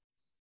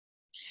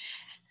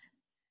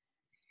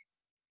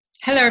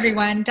Hello,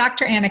 everyone.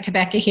 Dr. Anna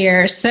Quebeca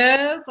here.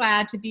 So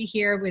glad to be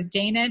here with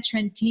Dana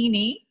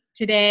Trentini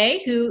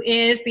today, who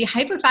is the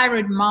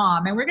hypothyroid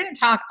mom. And we're going to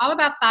talk all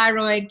about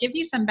thyroid, give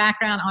you some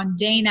background on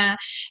Dana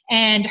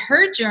and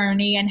her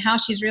journey and how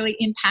she's really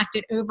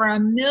impacted over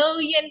 1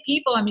 million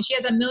people. I mean, she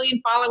has 1 million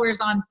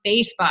followers on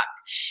Facebook.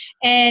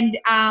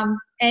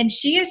 And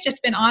she has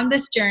just been on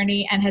this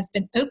journey and has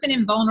been open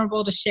and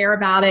vulnerable to share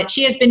about it.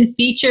 She has been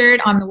featured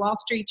on the Wall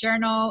Street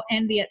Journal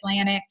and the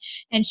Atlantic,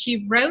 and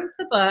she wrote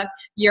the book,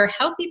 Your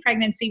Healthy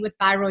Pregnancy with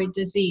Thyroid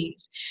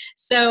Disease.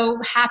 So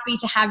happy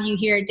to have you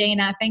here,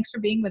 Dana. Thanks for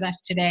being with us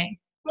today.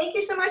 Thank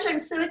you so much. I'm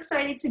so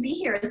excited to be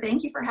here.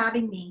 Thank you for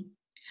having me.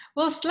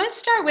 Well, let's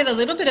start with a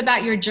little bit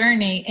about your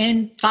journey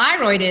in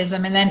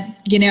thyroidism and then,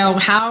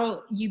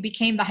 how you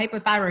became the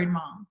hypothyroid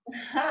mom.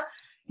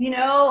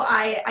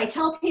 I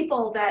tell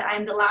people that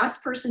I'm the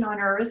last person on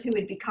earth who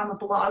would become a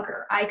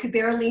blogger. I could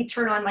barely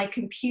turn on my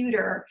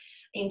computer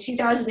in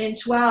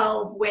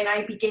 2012 when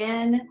I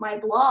began my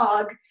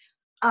blog.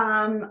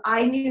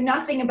 I knew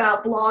nothing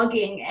about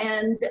blogging,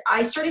 and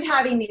I started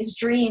having these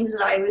dreams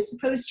that I was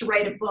supposed to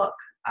write a book.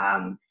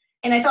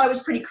 And I thought it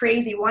was pretty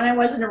crazy. One, I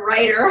wasn't a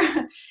writer.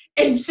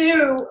 And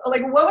two,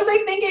 what was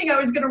I thinking? I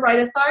was going to write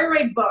a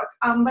thyroid book.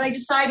 But I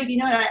decided,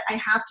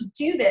 I have to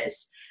do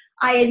this.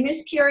 I had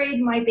miscarried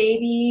my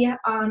baby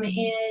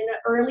in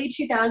early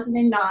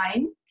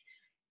 2009,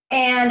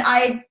 and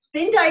I'd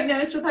been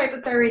diagnosed with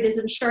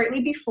hypothyroidism shortly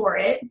before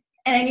it,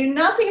 and I knew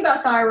nothing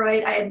about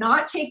thyroid. I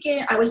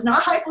was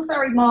not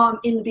hypothyroid mom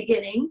in the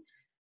beginning.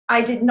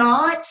 I did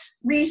not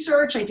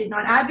research. I did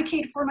not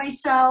advocate for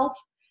myself.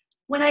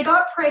 When I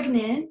got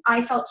pregnant,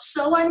 I felt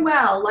so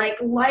unwell, I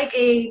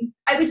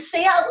would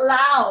say out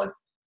loud,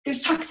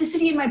 there's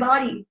toxicity in my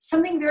body.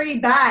 Something very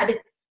bad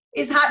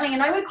is happening.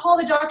 And I would call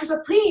the doctors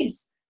up,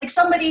 please,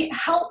 somebody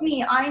help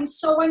me. I am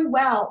so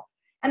unwell.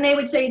 And they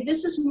would say,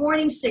 this is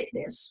morning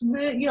sickness.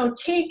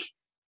 Take,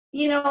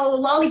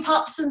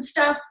 lollipops and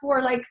stuff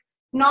for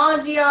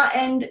nausea.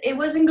 And it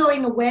wasn't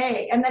going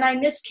away. And then I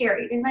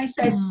miscarried. And I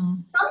said,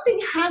 something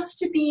has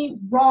to be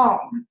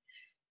wrong.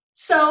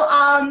 So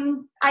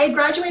I had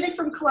graduated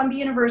from Columbia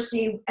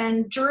University,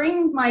 and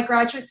during my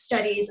graduate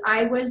studies,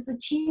 I was the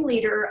team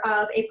leader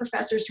of a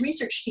professor's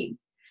research team.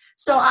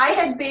 So I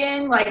had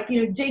been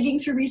digging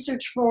through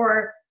research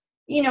for,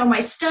 my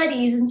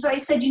studies. And so I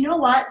said, you know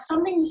what,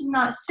 something's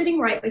not sitting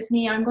right with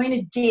me. I'm going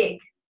to dig.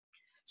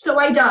 So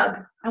I dug.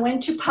 I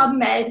went to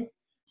PubMed.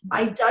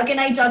 I dug and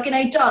I dug and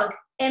I dug.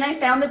 And I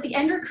found that the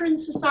Endocrine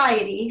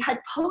Society had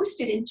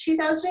posted in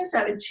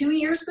 2007, 2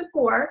 years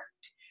before,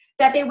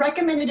 that they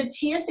recommended a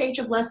TSH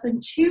of less than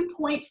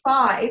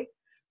 2.5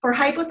 for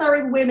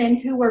hypothyroid women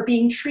who were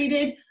being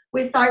treated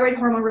with thyroid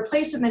hormone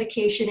replacement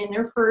medication in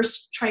their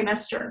first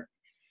trimester.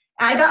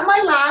 I got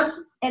my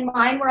labs and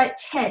mine were at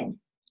 10.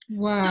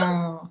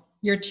 Wow. So,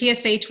 your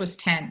TSH was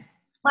 10.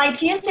 My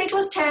TSH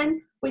was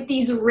 10 with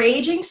these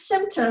raging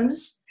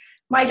symptoms.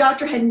 My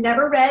doctor had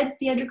never read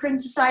the Endocrine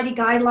Society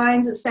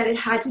guidelines that said it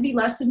had to be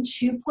less than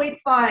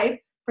 2.5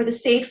 for the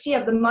safety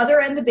of the mother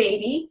and the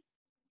baby.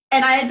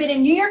 And I had been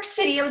in New York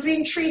City. I was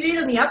being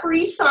treated on the Upper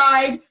East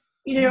Side,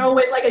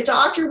 with a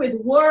doctor with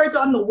words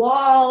on the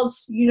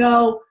walls,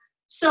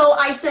 So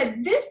I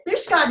said,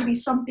 there's got to be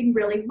something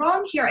really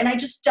wrong here. And I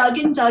just dug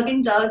and dug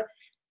and dug.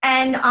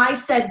 And I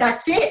said,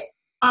 that's it.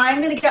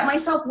 I'm going to get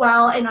myself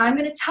well, and I'm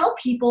going to tell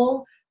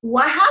people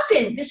what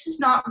happened. This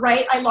is not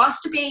right. I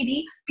lost a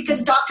baby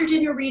because doctor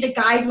didn't read a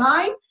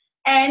guideline.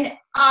 And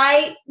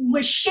I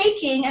was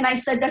shaking, and I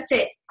said, that's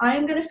it.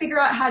 I'm going to figure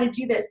out how to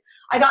do this.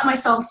 I got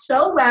myself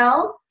so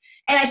well.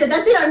 And I said,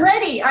 that's it. I'm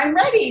ready. I'm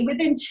ready.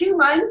 Within 2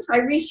 months, I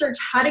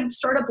researched how to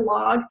start a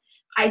blog.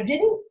 I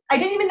didn't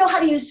even know how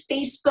to use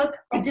Facebook.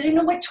 I didn't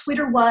know what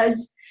Twitter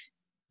was.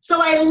 So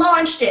I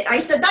launched it. I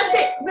said, that's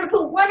it. I'm going to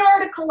put one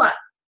article up.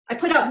 I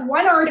put up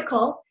one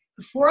article.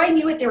 Before I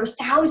knew it, there were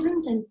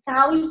thousands and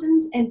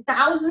thousands and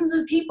thousands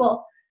of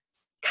people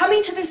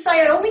coming to this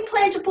site. I only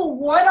planned to put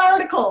one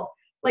article.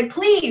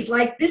 Please,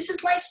 this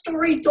is my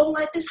story. Don't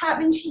let this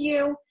happen to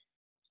you.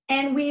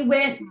 And we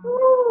went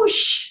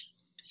whoosh.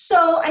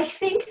 So I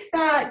think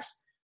that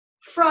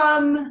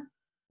from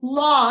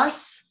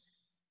loss,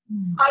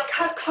 I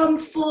have come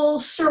full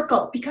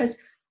circle because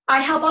I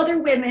help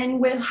other women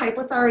with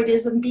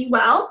hypothyroidism be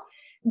well.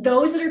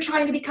 Those that are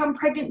trying to become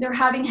pregnant, they're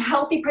having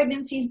healthy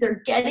pregnancies,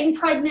 they're getting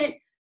pregnant.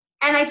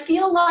 And I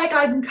feel like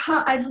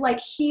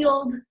I've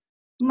healed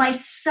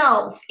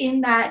myself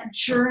in that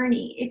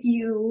journey, if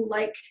you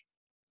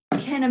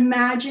can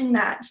imagine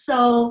that.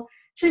 So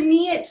to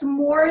me, it's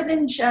more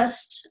than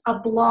just a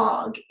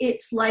blog.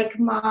 It's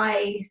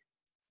my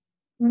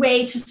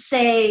way to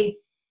say,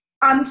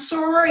 I'm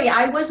sorry,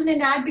 I wasn't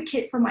an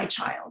advocate for my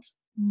child.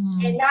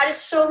 And that is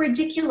so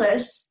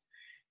ridiculous.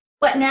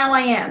 But now I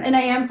am. And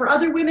I am for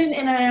other women,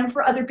 and I am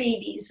for other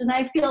babies. And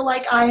I feel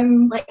like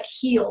I'm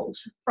healed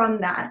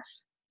from that.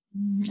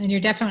 And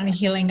you're definitely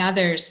healing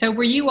others. So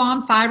were you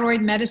on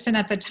thyroid medicine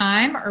at the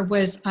time, or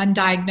was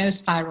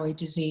undiagnosed thyroid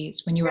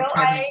disease when you were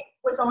pregnant? I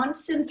was on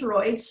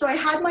Synthroid. So I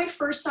had my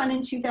first son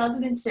in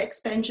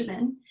 2006,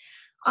 Benjamin.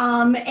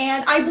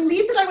 And I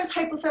believe that I was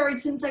hypothyroid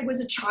since I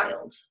was a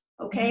child,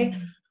 okay?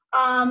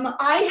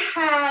 I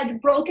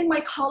had broken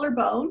my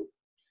collarbone,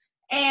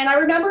 and I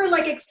remember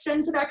like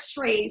extensive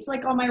x-rays,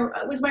 like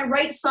it was my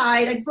right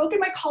side. I'd broken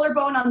my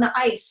collarbone on the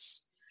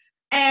ice.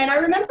 And I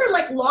remember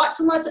like lots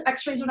and lots of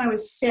x-rays when I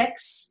was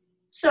 6.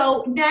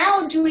 So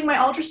now doing my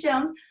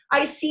ultrasounds,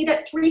 I see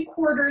that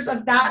 3/4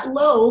 of that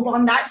lobe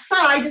on that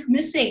side is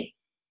missing,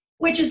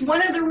 which is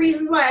one of the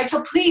reasons why I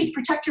tell, please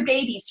protect your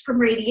babies from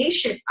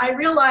radiation. I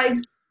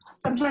realize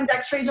sometimes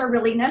x-rays are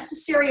really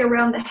necessary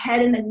around the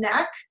head and the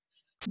neck,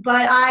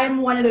 but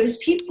I'm one of those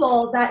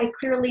people that it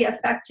clearly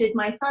affected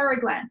my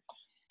thyroid gland.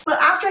 But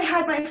after I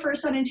had my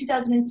first son in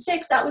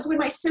 2006, that was when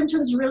my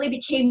symptoms really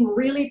became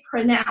really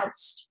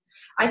pronounced.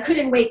 I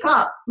couldn't wake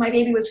up. My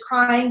baby was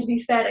crying to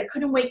be fed. I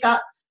couldn't wake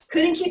up,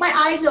 couldn't keep my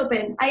eyes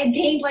open. I had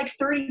gained like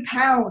 30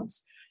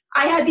 pounds.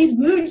 I had these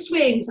mood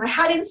swings. I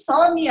had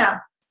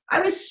insomnia.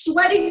 I was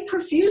sweating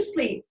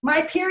profusely.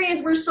 My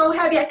periods were so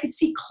heavy I could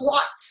see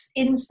clots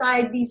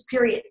inside these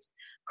periods.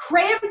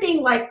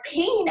 Cramping like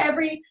pain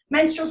every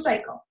menstrual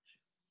cycle.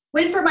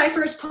 Went for my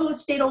first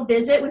postnatal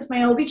visit with my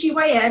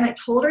OBGYN. I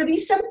told her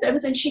these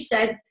symptoms and she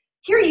said,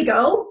 here you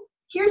go.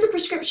 Here's a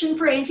prescription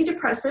for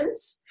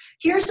antidepressants.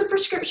 Here's a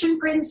prescription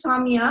for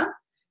insomnia.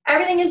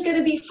 Everything is going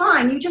to be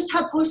fine. You just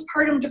have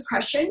postpartum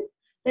depression.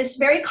 That's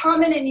very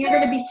common and you're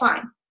going to be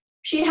fine.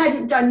 She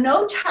hadn't done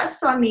no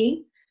tests on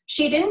me.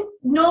 She didn't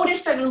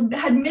notice that I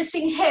had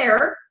missing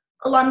hair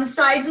along the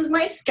sides of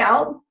my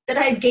scalp, that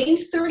I had gained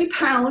 30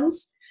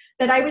 pounds,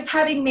 that I was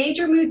having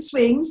major mood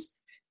swings,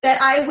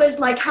 that I was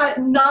like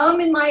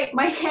numb in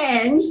my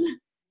hands.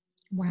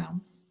 Wow.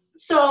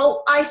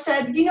 So I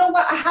said, you know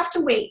what? I have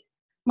to wait.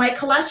 My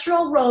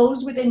cholesterol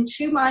rose within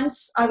 2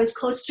 months. I was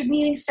close to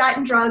needing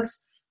statin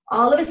drugs.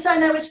 All of a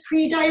sudden I was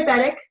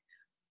pre-diabetic,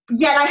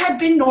 yet I had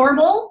been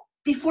normal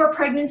before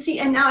pregnancy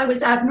and now I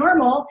was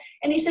abnormal.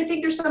 And he said, I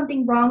think there's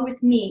something wrong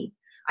with me.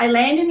 I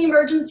land in the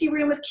emergency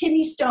room with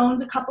kidney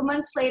stones a couple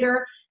months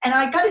later. And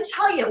I got to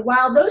tell you,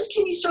 while those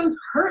kidney stones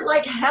hurt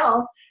like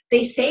hell,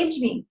 they saved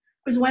me.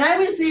 Because when I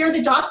was there,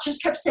 the doctors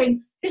kept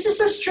saying, this is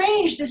so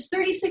strange. This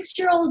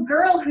 36-year-old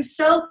girl who's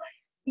so,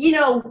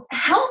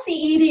 healthy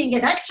eating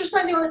and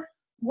exercising,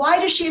 why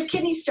does she have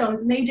kidney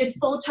stones? And they did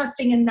full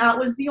testing. And that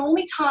was the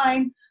only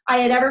time I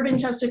had ever been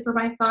tested for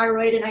my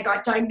thyroid. And I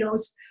got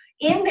diagnosed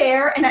in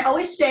there. And I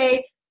always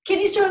say,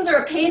 kidney stones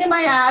are a pain in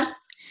my ass,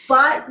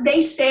 but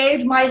they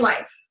saved my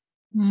life.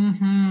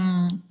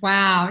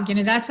 Wow.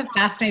 That's a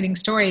fascinating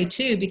story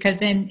too,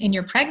 because in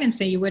your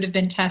pregnancy, you would have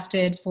been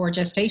tested for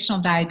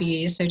gestational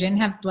diabetes. So you didn't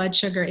have blood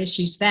sugar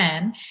issues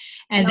then.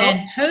 And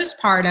then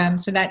postpartum,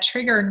 so that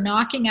trigger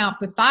knocking out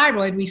the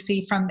thyroid, we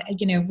see from,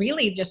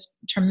 really just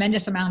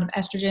tremendous amount of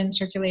estrogen,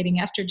 circulating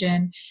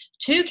estrogen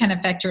too can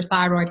affect your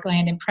thyroid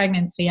gland in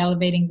pregnancy,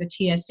 elevating the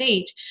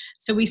TSH.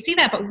 So we see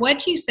that. But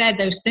what you said,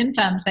 those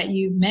symptoms that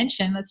you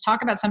mentioned, let's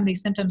talk about some of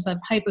these symptoms of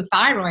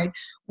hypothyroid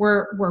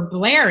were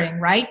blaring,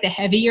 right? The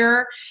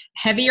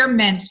heavier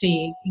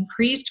menses,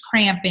 increased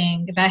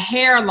cramping, the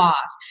hair loss,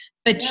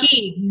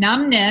 fatigue,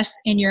 numbness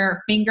in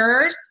your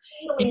fingers,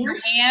 in your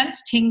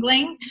hands,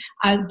 tingling,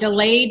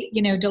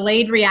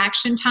 delayed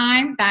reaction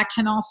time. That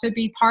can also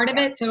be part of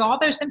it. So all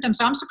those symptoms.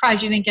 So I'm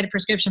surprised you didn't get a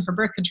prescription for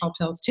birth control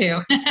pills too.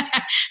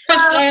 The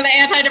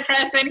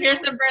antidepressant,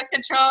 here's some birth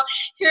control,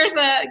 here's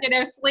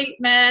the, sleep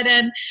med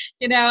and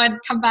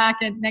come back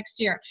next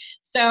year.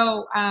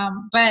 So,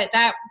 but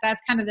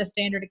that's kind of the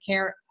standard of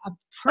care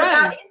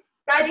approach.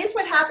 That is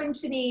what happened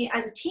to me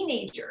as a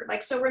teenager.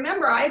 So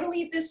remember, I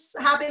believe this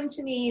happened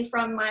to me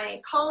from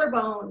my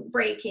collarbone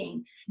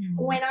breaking.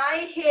 When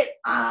I hit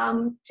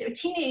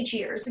teenage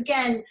years,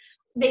 again,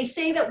 they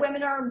say that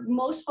women are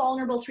most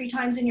vulnerable 3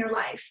 times in your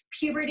life: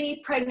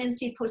 puberty,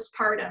 pregnancy,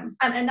 postpartum.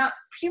 And not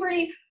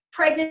puberty,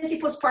 pregnancy,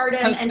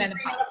 postpartum, and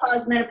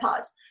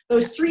menopause.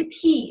 Those 3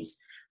 Ps.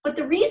 But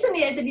the reason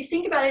is, if you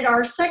think about it,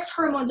 our sex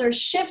hormones are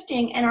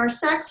shifting, and our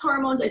sex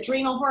hormones,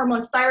 adrenal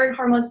hormones, thyroid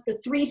hormones, the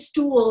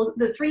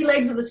 3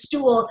 legs of the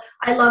stool,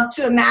 I love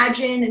to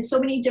imagine, and so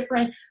many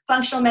different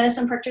functional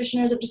medicine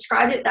practitioners have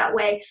described it that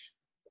way.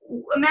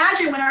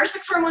 Imagine when our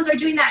sex hormones are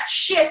doing that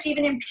shift,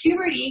 even in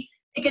puberty,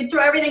 it can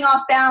throw everything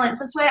off balance.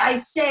 That's why I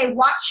say,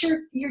 watch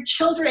your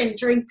children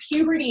during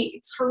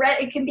puberty.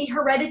 It can be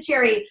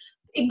hereditary,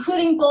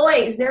 including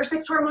boys. Their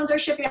sex hormones are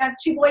shifting. I have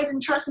 2 boys,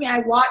 and trust me, I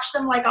watch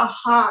them like a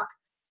hawk.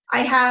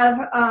 I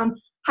have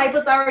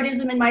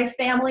hypothyroidism in my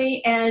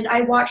family, and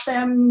I watch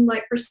them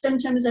for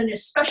symptoms, and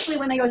especially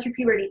when they go through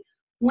puberty.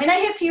 When I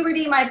hit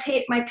puberty, my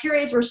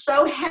periods were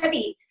so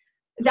heavy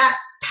that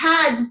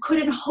pads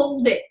couldn't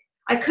hold it.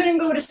 I couldn't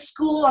go to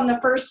school on the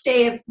first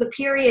day of the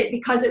period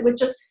because it would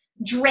just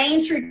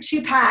drain through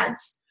 2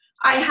 pads.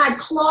 I had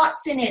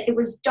clots in it. It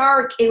was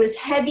dark. It was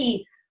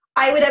heavy.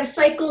 I would have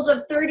cycles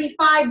of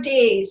 35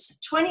 days,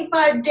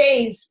 25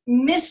 days,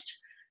 missed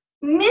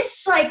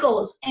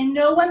cycles, and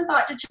no one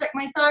thought to check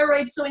my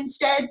thyroid. So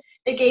instead,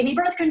 they gave me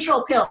birth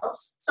control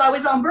pills. So I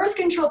was on birth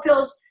control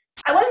pills.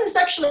 I wasn't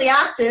sexually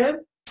active.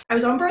 I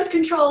was on birth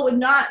control with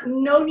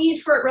no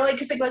need for it really,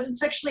 because I wasn't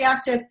sexually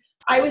active.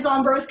 I was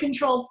on birth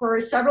control for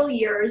several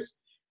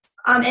years.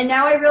 And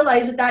now I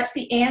realize that that's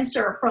the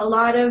answer for a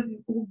lot of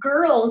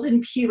girls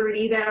in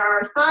puberty that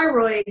are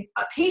thyroid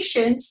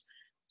patients.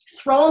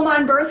 Throw them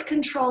on birth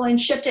control and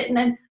shift it. And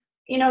then,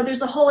 there's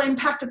the whole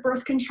impact of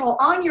birth control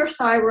on your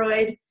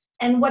thyroid,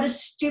 and what a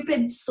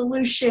stupid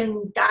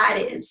solution that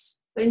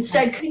is. But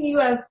instead, couldn't you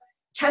have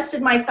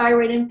tested my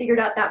thyroid and figured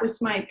out that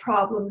was my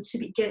problem to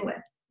begin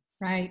with?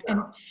 Right.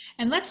 So.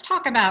 And let's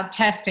talk about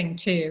testing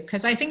too,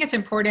 because I think it's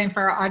important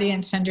for our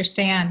audience to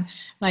understand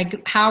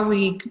like how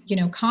we,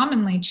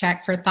 commonly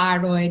check for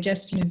thyroid,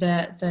 just,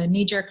 the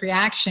knee-jerk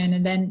reaction,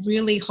 and then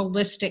really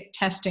holistic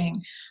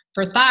testing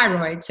for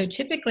thyroid. So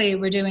typically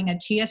we're doing a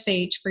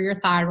TSH for your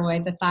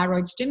thyroid, the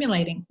thyroid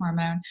stimulating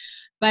hormone.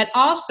 But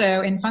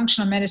also in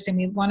functional medicine,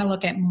 we want to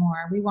look at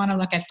more. We want to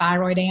look at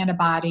thyroid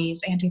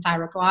antibodies,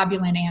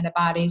 antithyroglobulin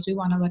antibodies. We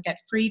want to look at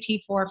free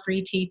T4,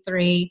 free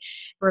T3,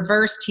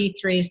 reverse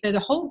T3. So the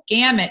whole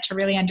gamut to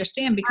really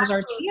understand, because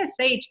Absolutely. our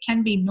TSH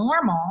can be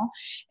normal,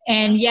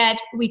 and yet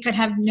we could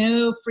have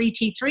no free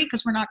T3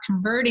 because we're not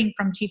converting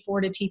from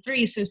T4 to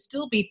T3, so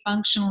still be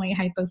functionally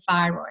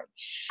hypothyroid.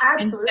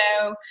 And Absolutely.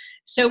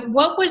 so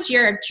what was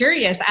your,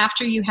 curious,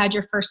 after you had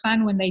your first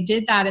son, when they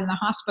did that in the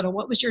hospital,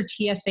 what was your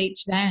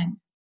TSH then?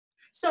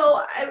 So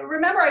I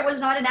remember I was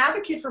not an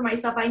advocate for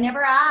myself. I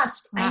never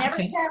asked. I never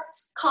Okay. kept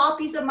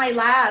copies of my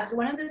labs.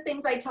 One of the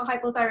things I tell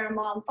hypothyroid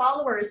mom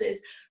followers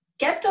is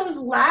get those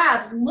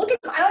labs. Look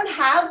at them. I don't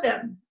have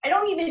them. I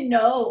don't even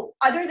know.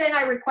 Other than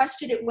I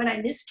requested it when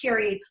I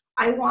miscarried,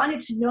 I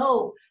wanted to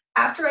know.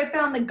 After I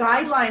found the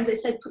guidelines, I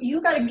said, you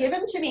got to give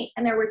them to me.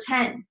 And there were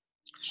 10.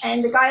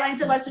 And the guidelines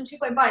said less than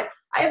 2.5. I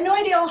have no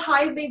idea how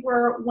high they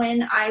were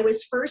when I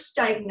was first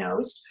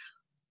diagnosed.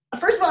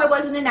 First of all, I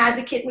wasn't an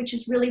advocate, which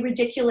is really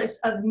ridiculous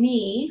of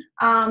me.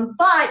 But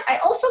I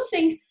also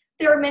think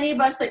there are many of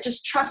us that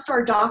just trust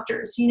our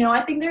doctors. I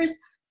think there's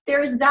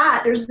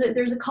that.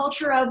 There's a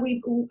culture of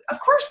of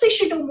course they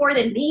should know more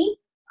than me.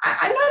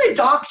 I'm not a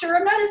doctor.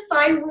 I'm not a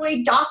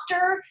thyroid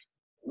doctor.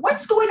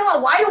 What's going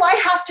on? Why do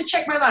I have to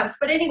check my labs?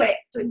 But anyway,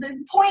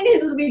 the point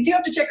is we do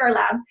have to check our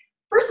labs.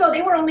 First of all,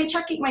 they were only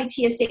checking my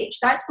TSH.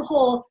 That's the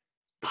whole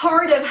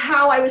part of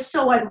how I was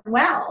so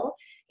unwell,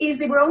 is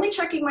they were only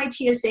checking my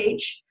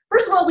TSH.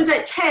 First of all, it was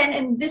at 10,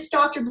 and this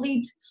doctor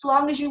believed as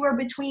long as you were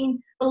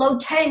below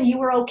 10, you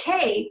were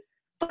okay.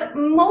 But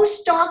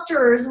most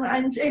doctors,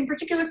 and in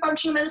particular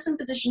functional medicine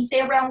physicians,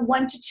 say around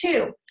 1 to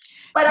 2.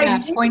 But Yeah,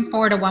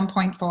 0.4 to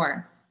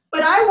 1.4.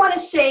 But I want to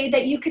say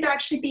that you could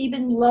actually be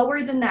even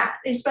lower than that,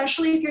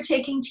 especially if you're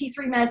taking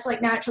T3 meds like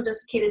natural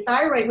desiccated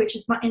thyroid, which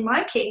is in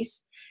my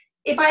case.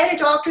 If I had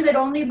a doctor that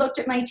only looked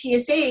at my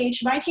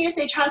TSH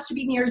has to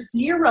be near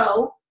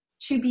 0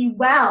 to be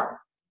well.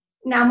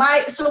 Now,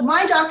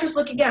 my doctor's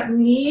looking at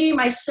me,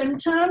 my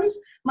symptoms,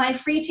 my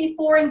free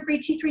T4 and free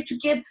T3 to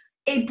give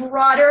a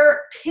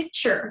broader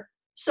picture.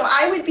 So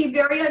I would be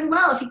very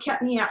unwell if he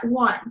kept me at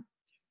 1.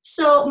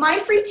 So my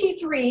free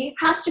T3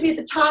 has to be at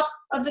the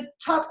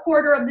top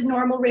quarter of the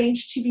normal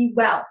range to be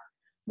well.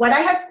 What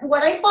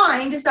I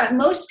find is that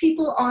most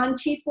people on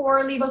T4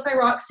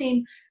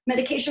 levothyroxine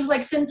medications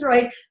like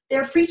Synthroid,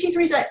 their free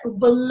T3 is at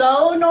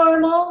below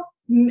normal,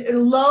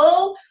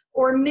 low,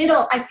 or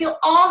middle. I feel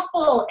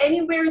awful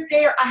anywhere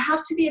there. I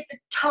have to be at the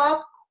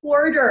top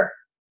quarter.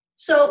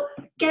 So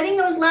getting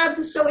those labs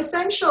is so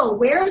essential.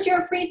 Where's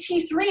your free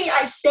T3,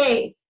 I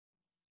say?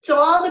 So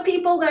all the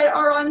people that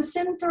are on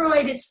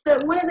Synthroid, it's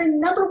one of the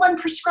number 1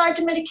 prescribed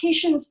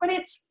medications, but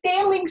it's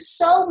failing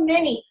so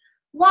many.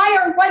 Why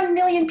are 1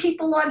 million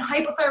people on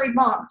hypothyroid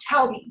mom?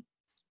 Tell me.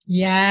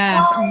 Yes.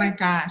 Why oh my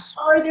gosh.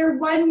 are there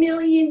 1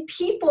 million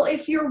people?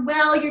 If you're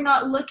well, you're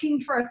not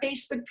looking for a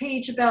Facebook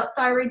page about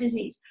thyroid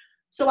disease.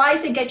 So I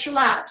say get your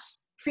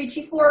labs, free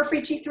T4,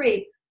 free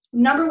T3.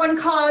 Number 1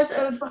 cause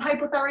of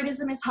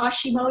hypothyroidism is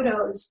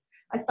Hashimoto's,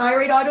 a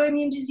thyroid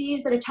autoimmune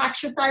disease that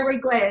attacks your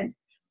thyroid gland.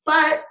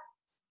 But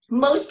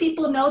most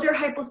people know they're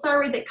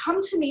hypothyroid that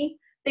come to me.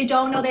 They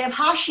don't know they have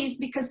Hashis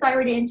because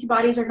thyroid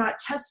antibodies are not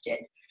tested.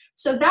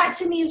 So that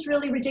to me is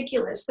really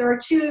ridiculous. There are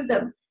 2 of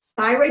them,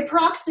 thyroid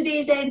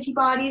peroxidase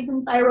antibodies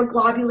and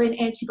thyroglobulin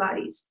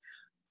antibodies.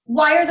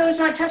 Why are those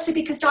not tested?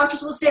 Because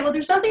doctors will say, well,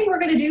 there's nothing we're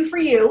going to do for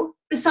you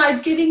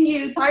besides giving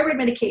you thyroid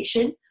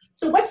medication.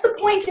 So what's the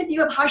point if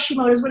you have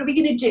Hashimoto's? What are we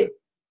going to do?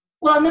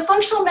 Well, in the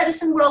functional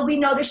medicine world, we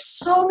know there's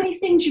so many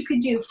things you could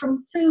do,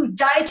 from food,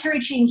 dietary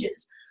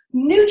changes,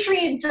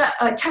 nutrient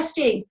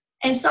testing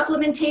and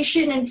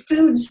supplementation and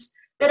foods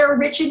that are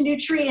rich in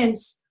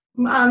nutrients,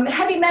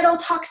 heavy metal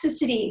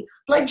toxicity,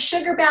 blood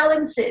sugar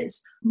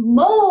balances,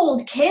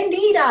 mold,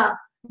 candida,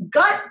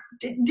 gut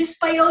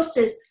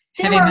dysbiosis.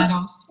 There are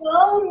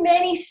so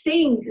many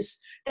things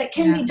that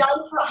can be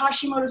done for a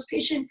Hashimoto's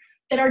patient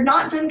that are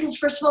not done because,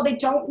 first of all, they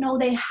don't know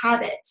they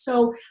have it.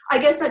 So I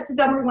guess that's the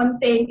number 1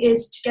 thing,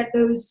 is to get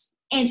those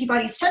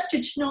antibodies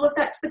tested to know if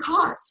that's the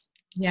cause.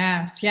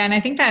 Yes. Yeah. And I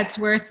think that's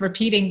worth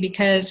repeating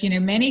because,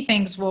 many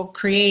things will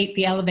create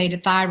the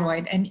elevated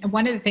thyroid. And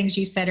one of the things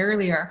you said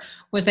earlier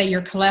was that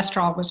your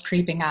cholesterol was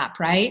creeping up,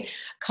 right?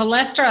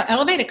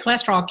 Elevated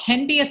cholesterol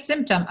can be a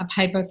symptom of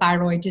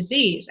hypothyroid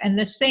disease. And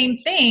the same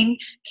thing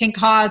can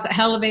cause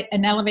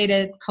an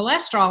elevated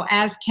cholesterol,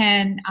 as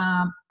can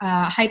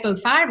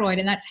hypothyroid,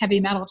 and that's heavy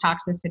metal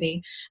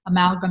toxicity,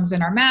 amalgams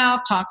in our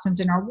mouth, toxins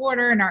in our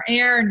water, in our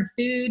air, and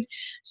food.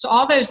 So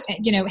all those,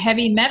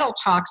 heavy metal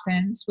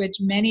toxins, which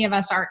many of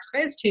us are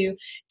exposed to,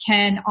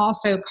 can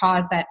also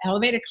cause that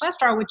elevated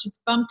cholesterol, which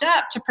is bumped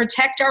up to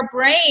protect our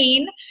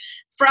brain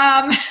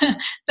from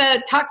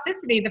the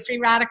toxicity, the free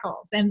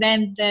radicals. And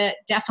then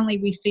definitely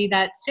we see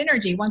that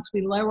synergy once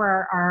we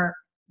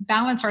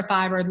balance our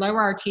thyroid,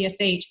 lower our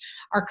TSH,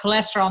 our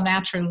cholesterol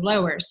naturally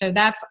lowers. So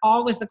that's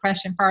always the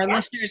question for our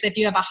listeners. If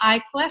you have a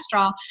high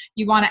cholesterol,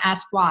 you want to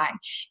ask why.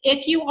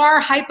 If you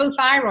are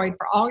hypothyroid,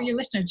 for all your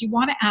listeners, you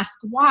want to ask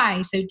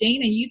why. So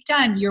Dana, you've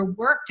done your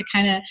work to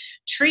kind of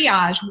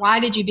triage, why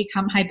did you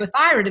become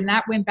hypothyroid? And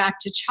that went back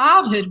to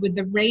childhood with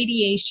the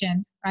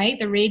radiation, right?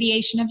 The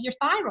radiation of your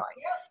thyroid.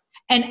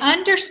 And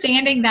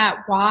understanding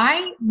that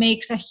why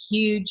makes a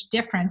huge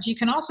difference. You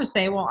can also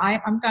say, well,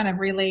 I'm going to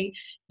really,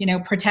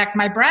 protect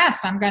my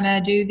breast. I'm going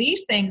to do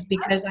these things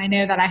because I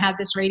know that I had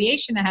this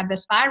radiation, I had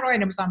this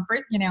thyroid, I was on,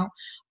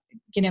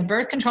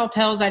 birth control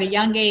pills at a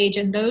young age,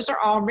 and those are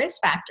all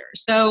risk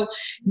factors. So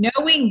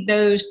knowing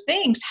those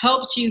things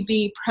helps you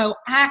be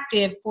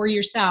proactive for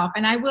yourself.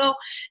 And I will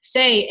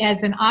say,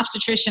 as an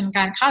obstetrician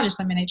gynecologist,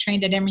 I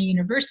trained at Emory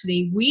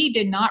University, we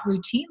did not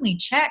routinely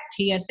check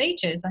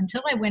TSHs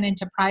until I went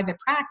into private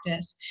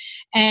practice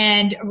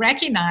and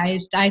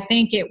recognized, I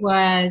think it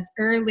was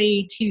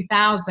early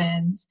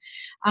 2000s,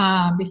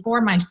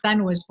 before my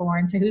son was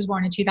born, so he was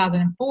born in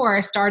 2004, I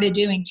started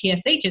doing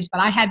TSHs,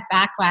 but I had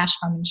backlash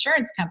from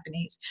insurance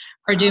companies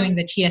for doing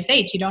the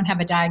TSH. You don't have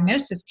a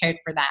diagnosis code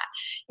for that.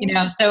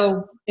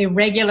 So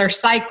irregular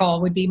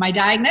cycle would be my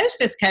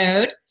diagnosis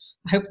code.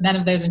 I hope none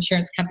of those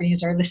insurance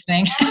companies are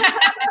listening.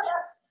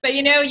 But,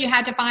 you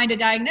had to find a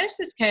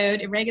diagnosis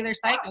code, irregular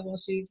cycle. Well,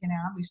 she's,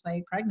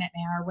 obviously pregnant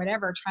now or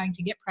whatever, trying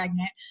to get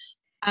pregnant.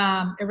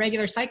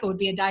 Irregular cycle would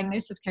be a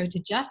diagnosis code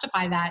to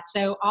justify that.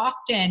 So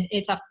often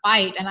it's a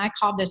fight, and I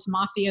call this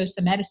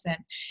mafiosa medicine.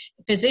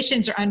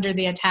 Physicians are under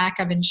the attack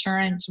of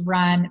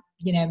insurance-run,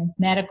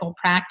 medical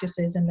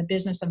practices, and the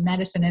business of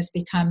medicine has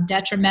become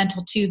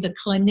detrimental to the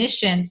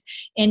clinician's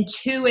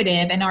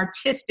intuitive and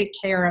artistic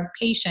care of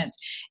patients.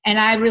 And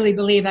I really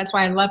believe that's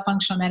why I love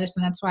functional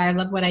medicine. That's why I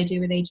love what I do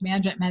with age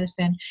management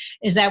medicine,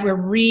 is that we're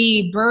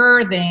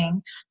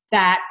rebirthing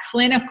that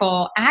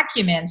clinical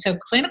acumen. So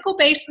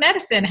clinical-based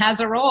medicine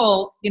has a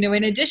role,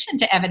 in addition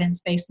to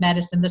evidence-based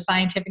medicine, the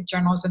scientific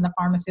journals and the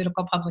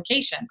pharmaceutical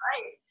publications.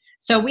 Right.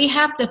 So we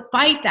have to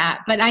fight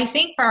that. But I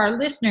think for our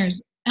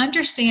listeners,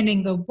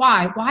 understanding the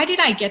why did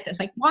I get this?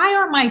 Like, why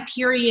are my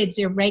periods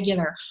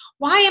irregular?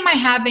 Why am I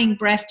having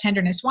breast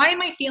tenderness? Why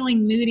am I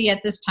feeling moody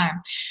at this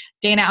time?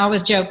 Dana, I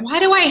always joke, why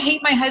do I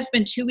hate my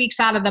husband 2 weeks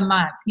out of the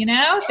month?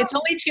 If it's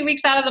only 2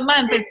 weeks out of the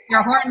month, it's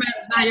your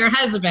hormones, not your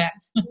husband.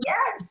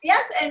 Yes.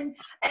 And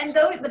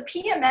though the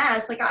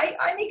PMS, like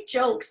I make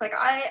jokes, like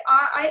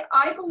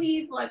I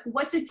believe, like,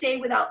 what's a day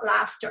without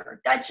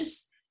laughter?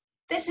 That's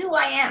who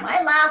I am.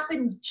 I laugh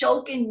and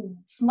joke and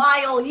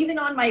smile even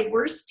on my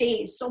worst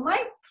days. So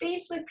my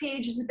Facebook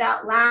page is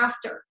about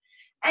laughter.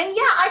 And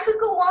yeah, I could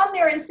go on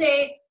there and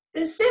say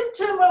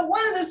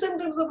one of the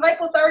symptoms of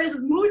hypothyroidism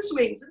is mood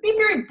swings. It'd be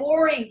very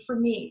boring for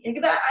me.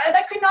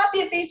 That could not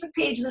be a Facebook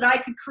page that I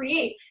could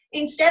create.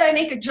 Instead, I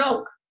make a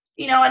joke,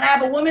 and I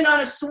have a woman on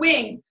a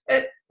swing.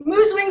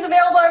 Mood swings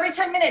available every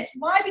 10 minutes.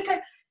 Why? Because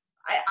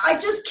I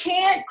just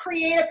can't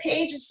create a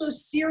page that's so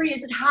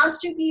serious. It has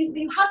to be,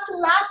 you have to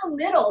laugh a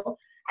little,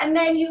 and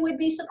then you would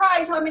be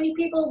surprised how many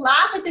people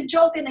laugh at the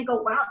joke and they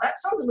go, wow, that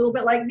sounds a little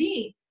bit like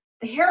me.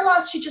 The hair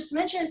loss she just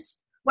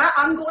mentions, wow,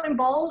 I'm going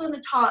bald on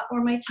the top,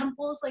 or my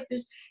temples, like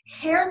there's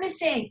hair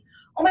missing.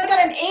 Oh my God,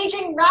 I'm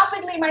aging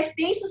rapidly. My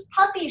face is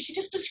puffy. She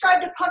just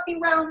described a puffy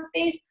round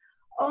face.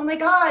 Oh my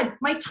God,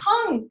 my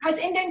tongue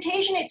has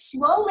indentation. It's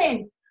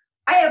swollen.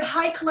 I have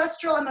high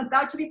cholesterol. I'm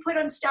about to be put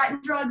on statin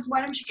drugs.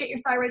 Why don't you get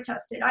your thyroid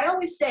tested? I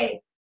always say,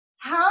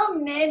 how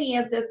many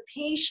of the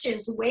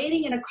patients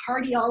waiting in a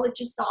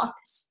cardiologist's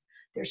office,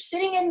 they're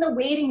sitting in the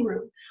waiting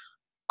room.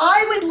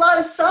 I would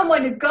love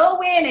someone to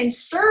go in and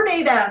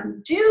survey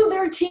them, do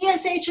their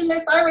TSH and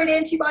their thyroid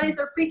antibodies,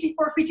 their free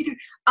T4, free T3.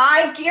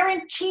 I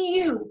guarantee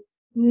you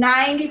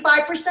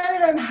 95%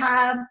 of them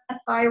have a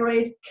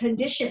thyroid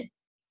condition.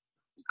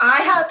 I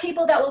have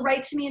people that will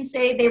write to me and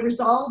say they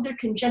resolved their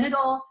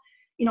congenital,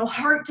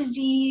 heart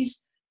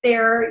disease,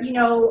 or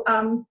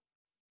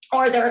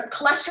their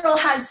cholesterol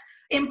has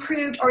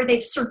improved, or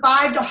they've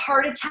survived a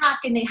heart attack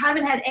and they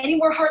haven't had any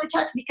more heart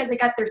attacks because they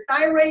got their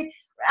thyroid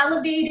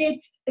elevated.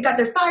 They got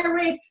their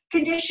thyroid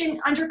condition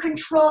under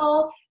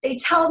control. They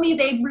tell me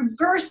they've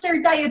reversed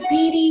their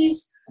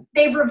diabetes.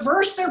 They've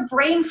reversed their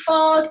brain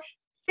fog.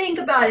 Think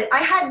about it. I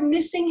had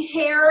missing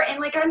hair,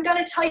 and I'm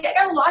going to tell you, I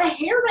got a lot of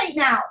hair right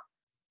now.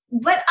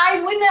 But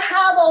I wouldn't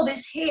have all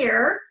this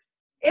hair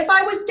if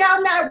I was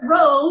down that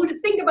road,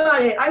 think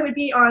about it, I would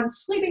be on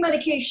sleeping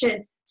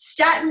medication,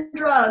 statin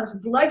drugs,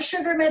 blood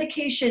sugar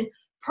medication,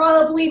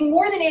 probably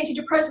more than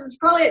antidepressants.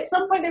 Probably at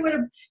some point they would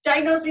have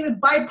diagnosed me with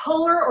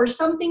bipolar or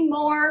something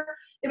more.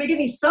 They would give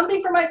me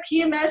something for my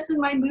PMS and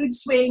my mood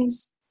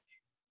swings.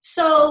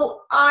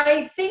 So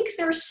I think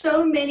there's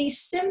so many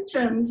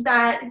symptoms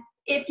that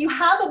if you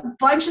have a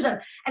bunch of them,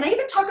 and I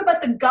even talk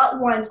about the gut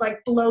ones like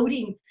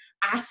bloating,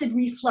 acid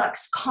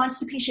reflux,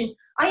 constipation.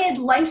 I had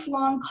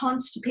lifelong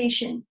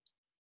constipation,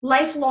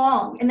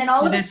 lifelong. And then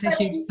all of a That's a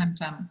huge sudden,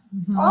 symptom.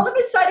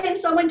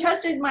 someone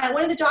tested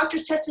one of the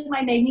doctors tested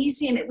my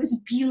magnesium. It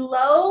was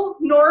below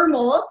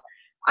normal.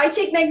 I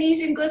take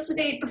magnesium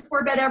glycinate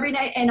before bed every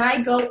night, and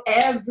I go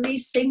every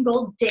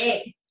single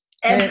day.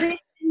 Every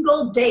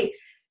single day.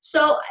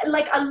 So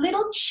like a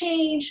little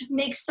change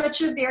makes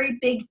such a very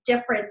big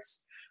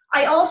difference.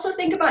 I also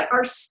think about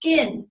our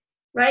skin,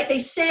 right? They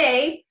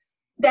say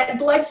that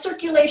blood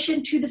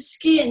circulation to the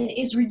skin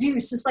is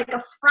reduced. It's like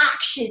a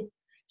fraction.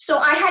 So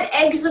I had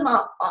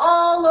eczema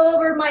all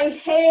over my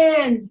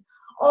hands,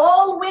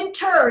 all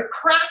winter,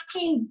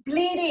 cracking,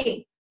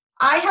 bleeding.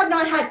 I have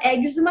not had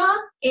eczema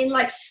in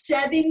like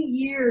 7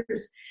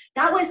 years.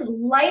 That was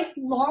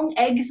lifelong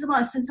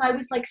eczema since I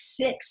was like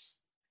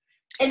 6.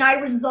 And I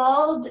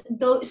resolved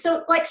those.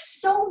 So like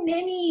so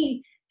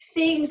many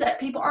things that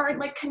people aren't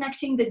like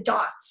connecting the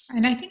dots.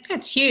 And I think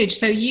that's huge.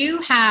 So you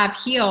have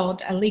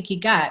healed a leaky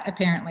gut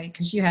apparently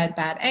because you had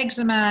bad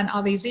eczema and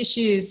all these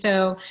issues.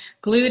 So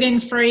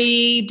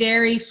gluten-free,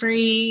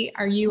 dairy-free,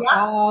 are you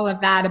all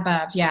of that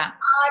above? Yeah.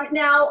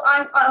 Now,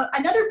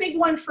 another big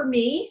one for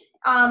me,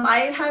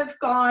 I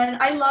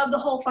love the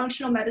whole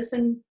functional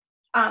medicine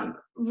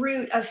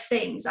route of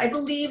things. I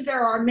believe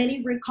there are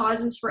many root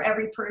causes for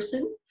every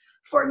person.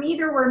 For me,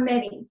 there were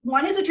many.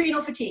 One is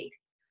adrenal fatigue.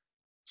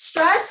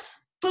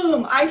 Stress,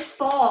 boom, I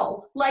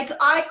fall. Like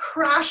I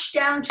crash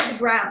down to the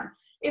ground.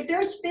 If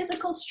there's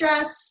physical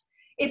stress,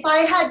 if I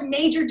had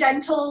major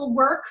dental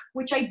work,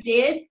 which I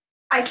did,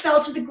 I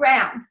fell to the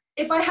ground.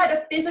 If I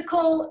had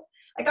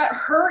I got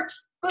hurt,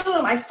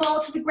 boom, I fall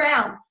to the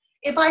ground.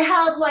 If I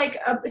have like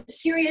a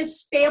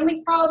serious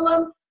family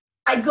problem,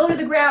 I go to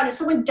the ground. If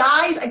someone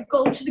dies, I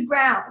go to the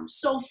ground.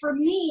 So for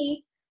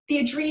me, the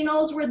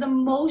adrenals are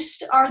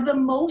the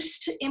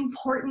most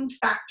important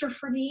factor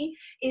for me,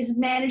 is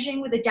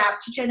managing with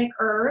adaptogenic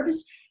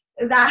herbs.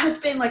 That has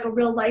been like a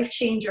real life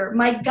changer.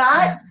 My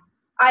gut,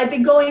 I've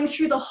been going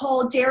through the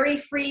whole dairy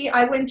free.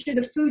 I went through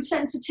the food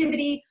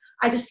sensitivity.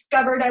 I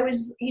discovered I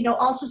was,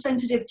 also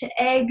sensitive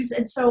to eggs.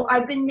 And so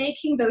I've been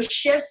making those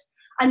shifts.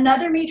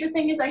 Another major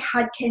thing is I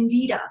had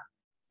candida,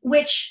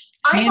 which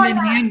hand in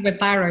hand with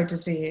thyroid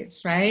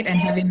disease, right? And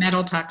heavy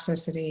metal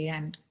toxicity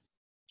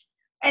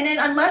And then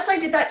unless I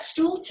did that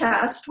stool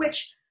test,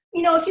 which,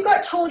 if you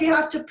got told you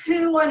have to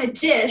poo on a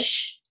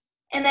dish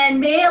and then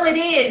mail it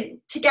in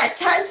to get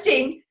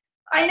testing,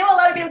 I know a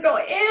lot of people go,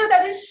 ew,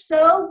 that is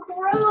so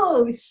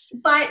gross.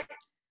 But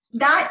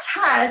that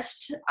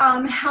test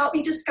helped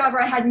me discover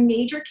I had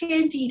major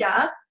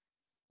candida.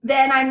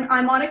 Then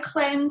I'm on a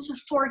cleanse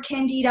for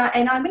candida.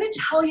 And I'm going to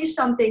tell you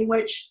something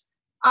which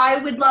I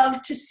would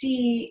love to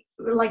see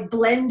like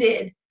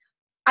blended.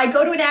 I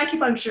go to an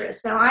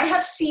acupuncturist. Now, I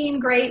have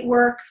seen great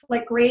work,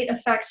 like great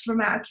effects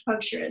from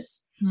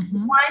acupuncturists.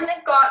 Mm-hmm. One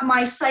got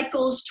my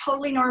cycles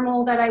totally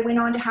normal, that I went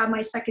on to have my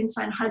second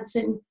son,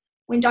 Hudson,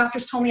 when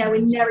doctors told me I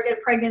would never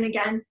get pregnant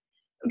again.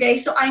 Okay,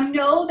 so I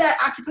know that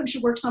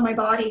acupuncture works on my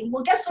body.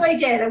 Well, guess what I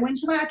did? I went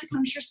to my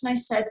acupuncturist and I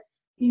said,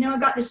 I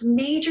got this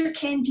major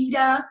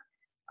candida.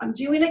 I'm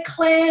doing a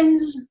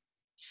cleanse.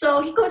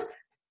 So he goes,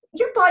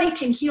 your body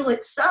can heal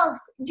itself.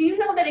 Do you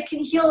know that it can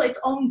heal its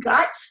own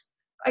gut?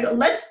 I go,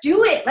 let's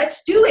do it.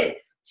 Let's do it.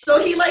 So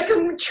he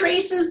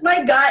traces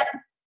my gut,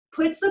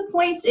 puts the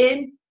points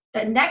in.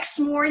 The next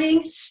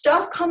morning,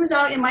 stuff comes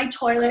out in my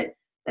toilet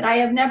that I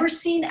have never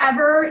seen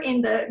ever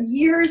in the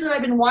years that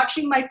I've been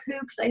watching my poo,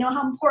 because I know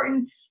how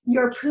important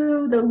your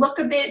poo, the look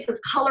of it, the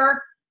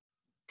color.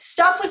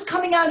 Stuff was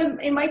coming out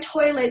in my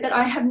toilet that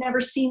I have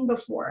never seen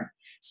before.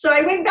 So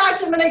I went back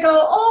to him and I go,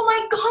 oh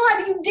my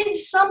God, you did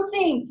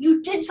something.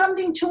 You did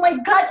something to my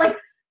gut. Like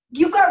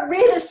you got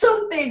rid of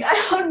something.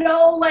 I don't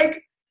know,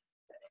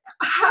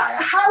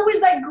 how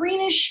is that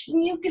greenish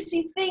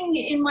mucusy thing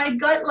in my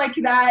gut like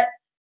that?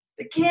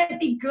 It can't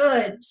be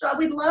good. So I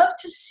would love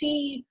to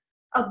see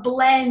a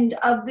blend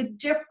of the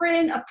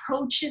different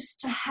approaches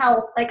to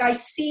health. Like I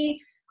see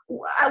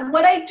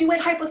what I do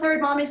at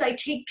Hypothyroid Mom is I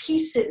take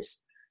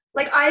pieces.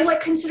 I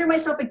consider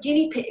myself a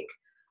guinea pig.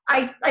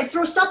 I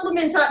throw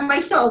supplements at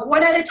myself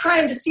one at a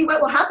time to see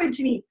what will happen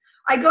to me.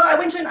 I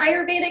went to an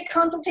Ayurvedic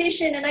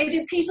consultation and I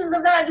did pieces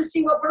of that to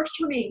see what works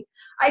for me.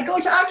 I go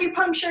to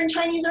acupuncture and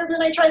Chinese herbs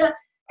and I try that.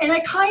 And I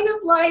kind of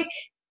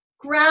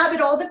grab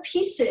at all the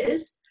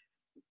pieces.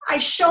 I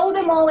show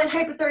them all at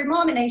Hypothyroid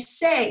Mom and I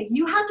say,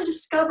 you have to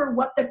discover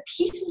what the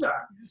pieces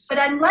are. But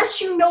unless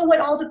you know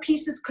what all the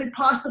pieces could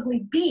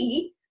possibly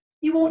be,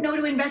 you won't know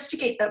to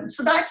investigate them.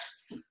 So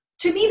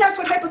to me, that's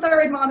what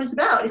Hypothyroid Mom is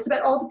about. It's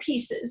about all the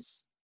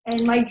pieces.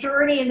 and my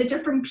journey in the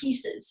different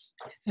pieces.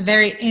 A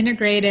very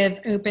integrative,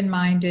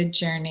 open-minded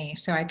journey.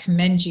 So I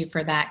commend you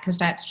for that, because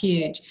that's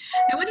huge.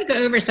 I want to go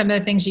over some of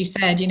the things you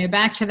said,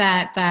 back to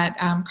that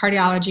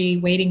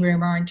cardiology waiting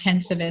room or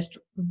intensivist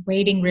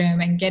waiting room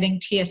and getting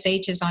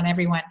TSHs on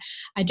everyone.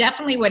 I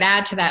definitely would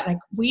add to that, like,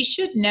 we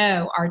should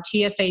know our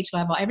TSH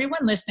level. Everyone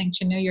listening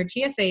should know your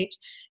TSH.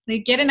 They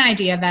get an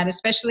idea of that,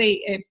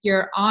 especially if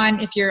you're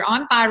on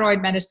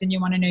thyroid medicine. You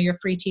want to know your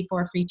free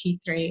T4, free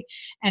T3,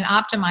 and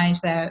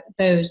optimize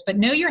those. But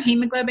know your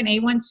hemoglobin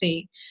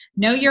A1C,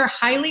 know your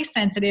highly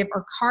sensitive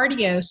or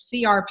cardio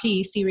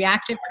CRP,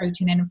 C-reactive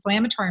protein, an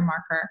inflammatory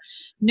marker.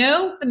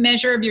 Know the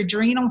measure of your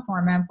adrenal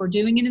hormone. If we're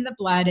doing it in the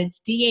blood,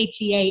 it's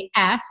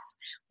DHEAS.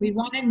 We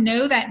want to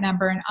know that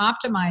number and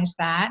optimize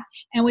that.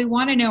 And we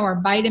want to know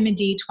our vitamin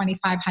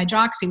D25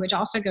 hydroxy, which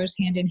also goes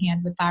hand in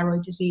hand with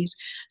thyroid disease.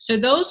 So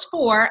those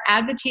four,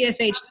 add the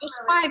TSH,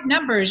 those 5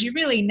 numbers you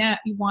really know,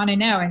 you want to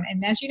know.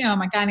 And as you know,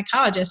 I'm a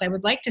gynecologist. I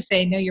would like to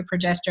say know your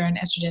progesterone,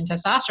 estrogen,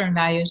 testosterone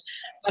values.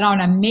 But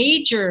on a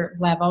major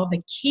level,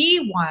 the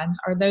key ones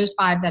are those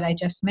 5 that I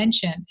just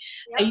mentioned.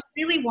 Yep. That you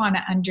really want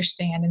to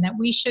understand, and that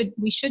we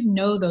should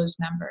know those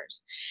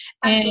numbers.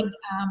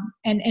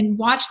 And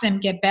watch them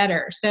get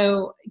better.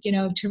 So,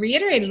 to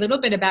reiterate a little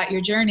bit about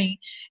your journey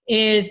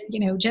is,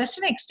 just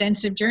an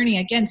extensive journey.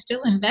 Again,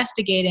 still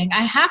investigating.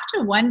 I have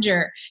to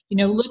wonder,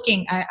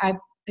 looking,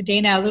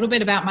 Dana, a little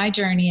bit about my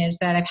journey is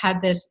that I've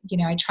had this,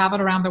 I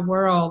traveled around the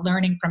world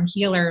learning from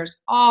healers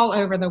all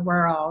over the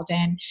world,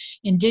 and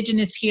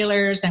indigenous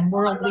healers and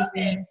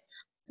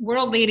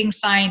world-leading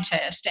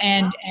scientists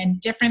and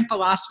different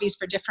philosophies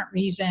for different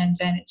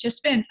reasons. And it's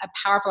just been a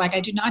powerful, I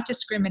do not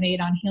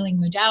discriminate on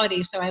healing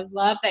modalities. So I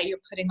love that you're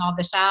putting all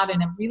this out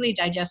in a really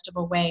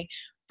digestible way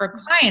for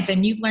clients.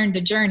 And you've learned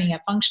the journey.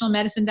 A functional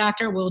medicine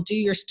doctor will do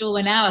your stool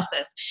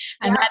analysis.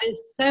 And that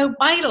is so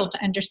vital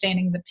to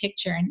understanding the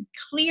picture and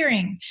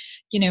clearing,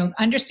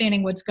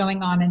 understanding what's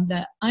going on in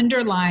the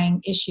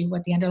underlying issue,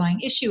 what the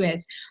underlying issue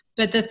is.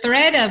 But the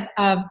thread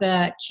of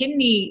the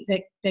kidney,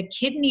 the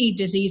kidney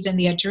disease and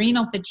the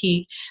adrenal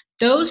fatigue,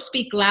 those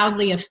speak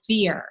loudly of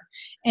fear.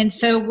 And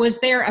so was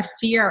there a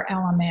fear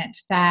element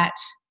that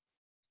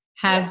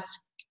has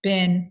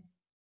been?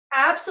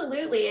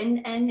 Absolutely.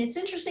 And it's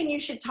interesting you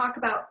should talk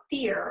about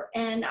fear.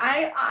 And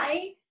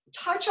I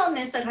touch on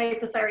this at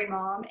Hypothyroid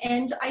Mom.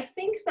 And I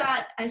think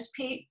that as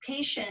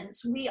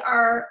patients, we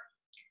are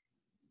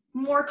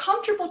more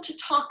comfortable to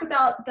talk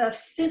about the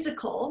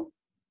physical,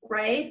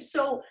 right?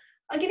 So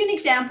I'll give you an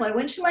example. I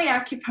went to my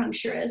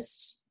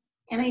acupuncturist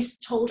and I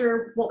told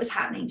her what was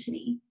happening to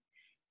me.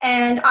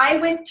 And I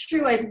went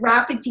through a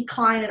rapid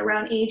decline at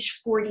around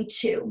age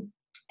 42.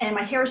 And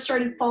my hair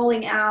started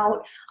falling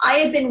out. I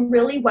had been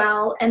really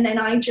well, and then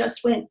I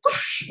just went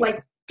whoosh,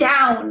 like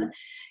down,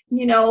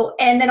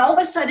 and then all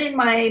of a sudden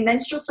my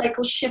menstrual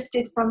cycle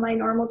shifted from my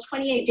normal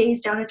 28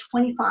 days down to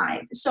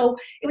 25. So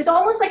it was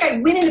almost like I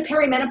went into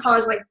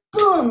perimenopause, like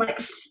boom, like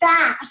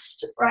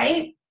fast,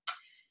 right?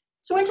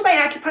 So I went to my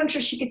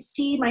acupuncturist. She could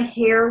see my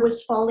hair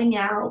was falling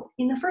out.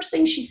 And the first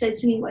thing she said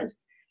to me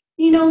was,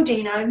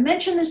 Dana, I've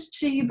mentioned this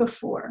to you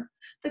before.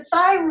 The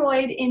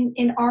thyroid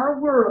in our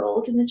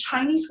world, in the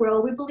Chinese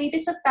world, we believe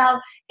it's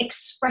about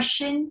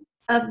expression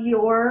of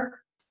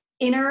your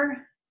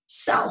inner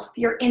self,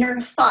 your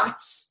inner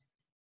thoughts,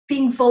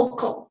 being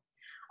vocal.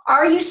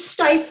 Are you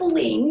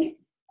stifling?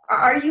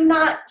 Are you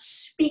not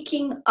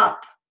speaking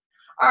up?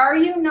 Are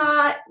you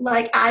not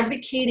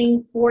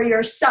advocating for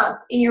yourself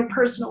in your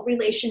personal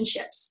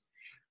relationships?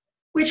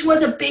 Which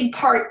was a big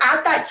part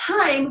at that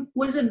time,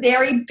 was a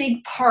very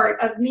big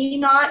part of me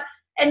not,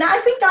 and I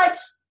think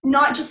that's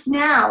not just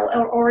now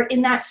or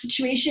in that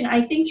situation.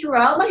 I think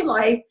throughout my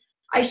life,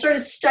 I sort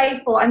of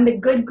stifle. I'm the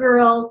good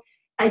girl.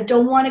 I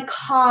don't want to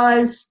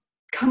cause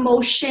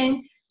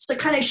commotion. So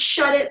kind of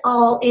shut it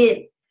all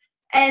in.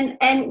 And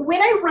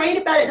when I write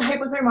about it in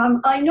Hypothyroid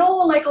Mom, I know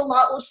a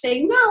lot will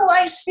say, no,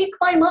 I speak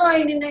my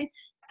mind,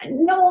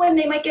 and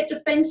they might get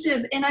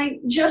defensive. And I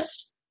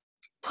just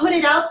put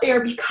it out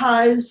there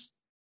because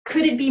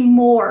could it be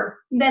more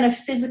than a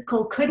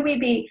physical? Could we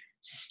be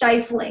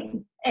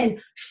stifling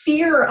and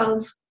fear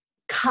of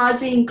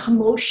causing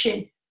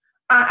commotion?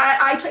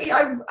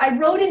 I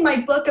wrote in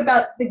my book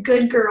about the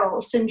good girl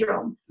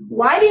syndrome.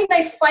 Why didn't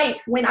I fight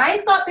when I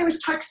thought there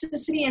was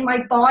toxicity in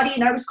my body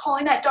and I was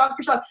calling that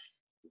doctor's office?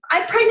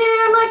 I'm pregnant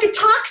and I'm like a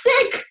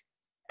toxic.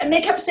 And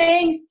they kept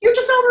saying, you're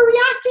just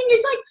overreacting.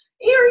 It's like,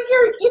 you're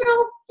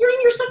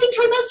in your second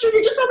trimester.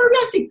 You're just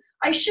overreacting.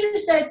 I should have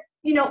said,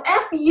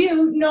 F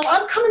you. No,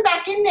 I'm coming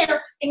back in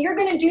there and you're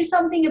going to do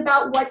something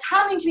about what's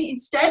happening to me.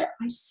 Instead,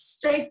 I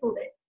stifled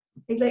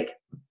it.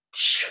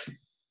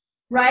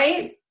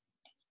 Right?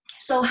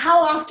 So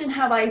how often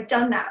have I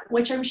done that?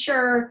 Which I'm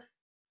sure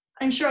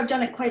I've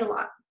done it quite a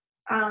lot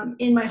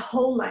in my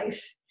whole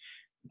life.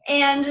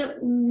 And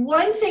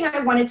one thing I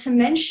wanted to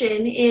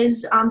mention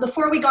is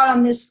before we got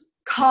on this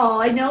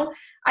call, I know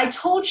I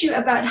told you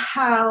about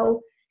how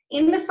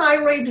in the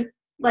thyroid,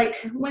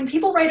 when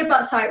people write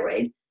about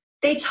thyroid,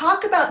 they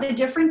talk about the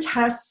different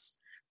tests,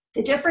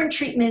 the different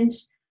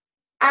treatments,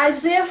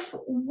 as if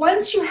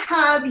once you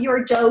have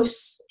your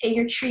dose and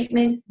your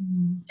treatment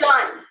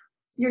done,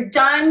 you're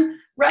done,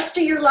 rest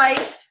of your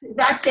life,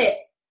 that's it.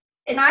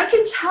 And I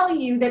can tell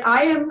you that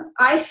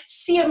I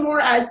see it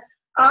more as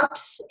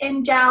ups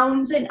and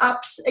downs and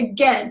ups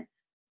again.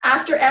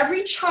 After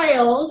every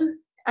child,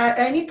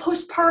 any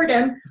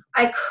postpartum,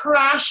 I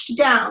crashed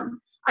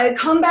down. I would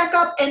come back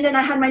up, and then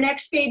I had my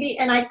next baby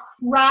and I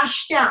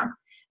crashed down.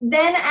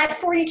 Then at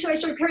 42, I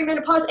started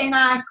perimenopause and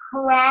I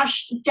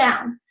crashed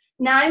down.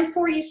 Now I'm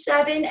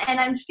 47 and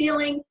I'm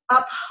feeling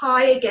up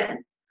high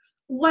again.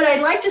 What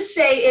I'd like to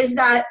say is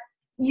that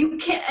you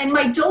can't, and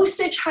my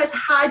dosage has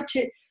had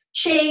to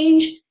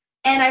change,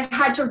 and I've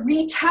had to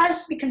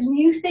retest because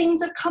new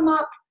things have come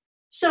up.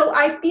 So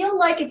I feel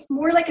like it's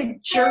more like a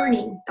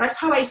journey. That's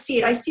how I see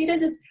it. I see it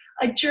as it's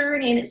a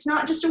journey, and it's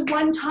not just a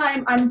one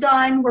time, I'm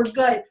done, we're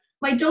good.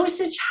 My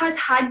dosage has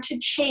had to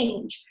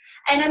change.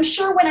 And I'm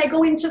sure when I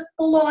go into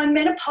full-on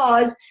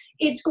menopause,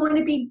 it's going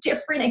to be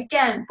different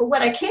again. But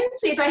what I can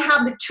say is I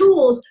have the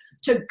tools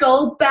to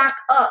go back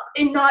up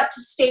and not to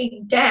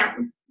stay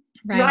down.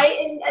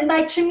 Right? And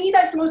like, to me,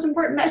 that's the most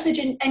important message.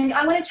 And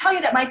I want to tell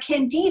you that my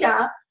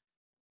candida,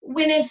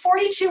 when in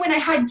 42, when I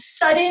had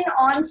sudden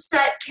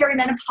onset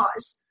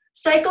perimenopause,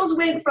 cycles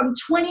went from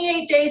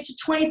 28 days to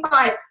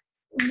 25.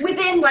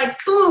 Within, like,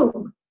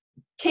 boom,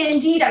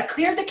 candida,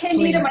 cleared the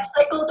candida. My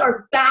cycles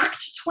are back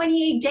to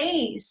 28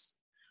 days.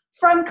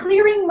 From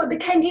clearing the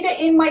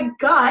candida in my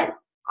gut,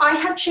 I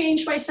have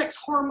changed my sex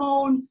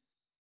hormone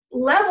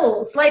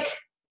levels. Like,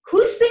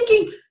 who's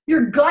thinking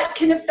your gut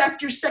can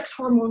affect your sex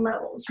hormone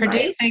levels?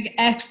 Producing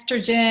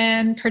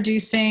estrogen,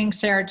 producing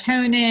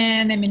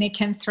serotonin. I mean, it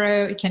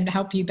can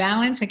help you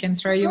balance. It can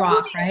throw you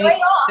off,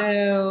 right?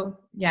 So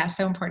yeah,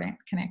 so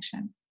important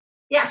connection.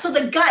 Yeah, so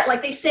the gut,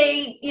 like they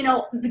say,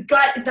 the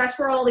gut, that's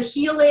where all the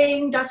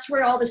healing, that's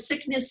where all the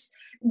sickness,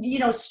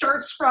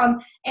 starts from,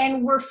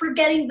 and we're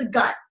forgetting the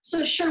gut.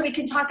 So sure, we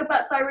can talk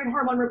about thyroid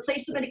hormone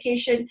replacement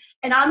medication,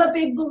 and I'm a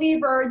big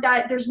believer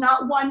that there's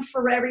not one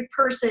for every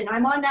person.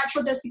 I'm on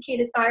natural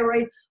desiccated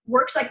thyroid,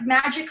 works like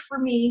magic for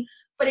me,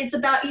 but it's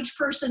about each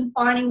person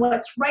finding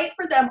what's right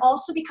for them,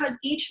 also because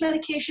each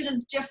medication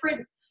is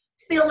different,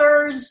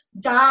 fillers,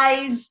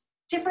 dyes,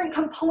 different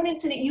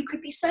components in it. You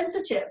could be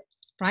sensitive.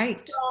 Right.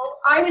 So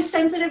I was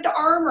sensitive to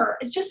Armour.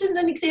 It's just as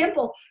an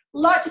example.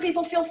 Lots of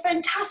people feel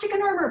fantastic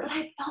in Armour, but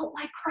I felt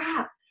like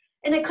crap.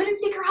 And I couldn't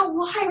figure out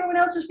why everyone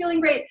else was feeling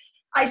great.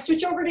 I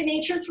switched over to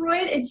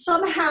Hypothyroid, and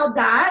somehow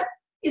that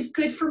is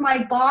good for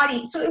my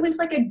body. So it was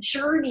like a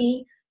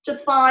journey to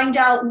find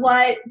out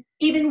what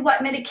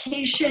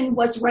medication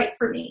was right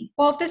for me.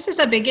 Well, this is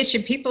a big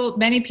issue.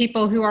 Many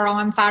people who are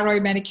on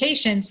thyroid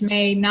medications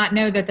may not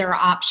know that there are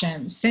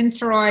options.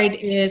 Synthroid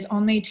is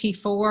only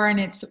T4, and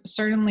it's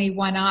certainly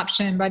one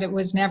option, but it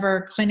was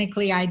never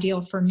clinically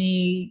ideal for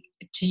me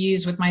to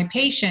use with my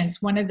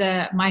patients. One of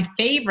my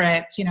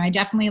favorites, I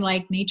definitely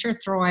like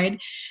Nature-Throid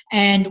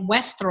and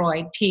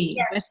Westhroid P.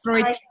 Yes,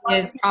 Westhroid P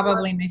is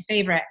probably my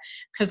favorite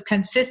because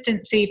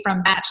consistency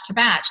from batch to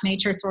batch.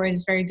 Nature-Throid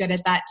is very good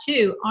at that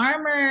too.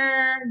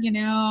 Armour,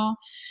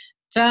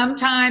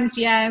 sometimes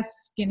yes,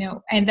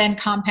 and then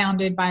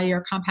compounded by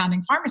your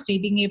compounding pharmacy,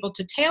 being able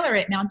to tailor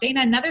it. Now,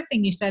 Dana, another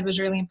thing you said was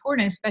really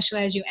important,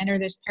 especially as you enter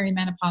this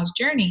perimenopause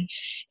journey,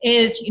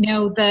 is,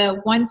 the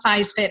one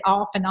size fit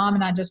all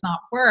phenomena does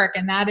not work.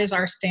 And that is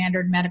our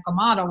standard medical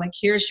model. Like,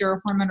 here's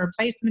your hormone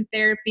replacement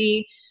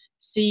therapy.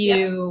 See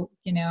you,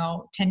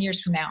 10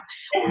 years from now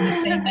on the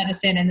same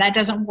medicine. And that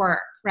doesn't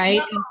work, right?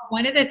 No. And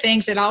one of the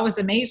things that always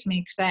amazed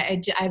me,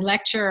 because I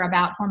lecture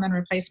about hormone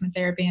replacement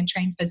therapy and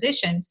train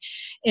physicians,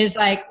 is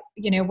like,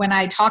 when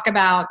I talk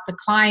about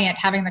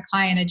having the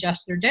client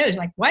adjust their dose,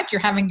 like, what?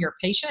 You're having your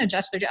patient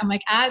adjust their dose? I'm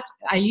like, as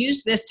I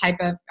use this type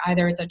of,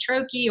 either it's a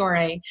troche or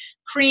a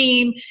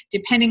cream,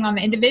 depending on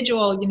the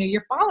individual,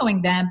 you're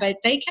following them, but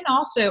they can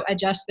also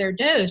adjust their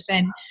dose.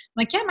 And I'm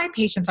like, yeah, my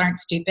patients aren't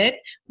stupid.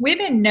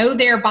 Women know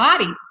their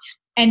body.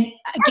 And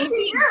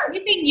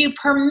giving you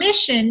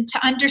permission to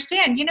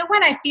understand,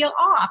 what, I feel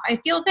off. I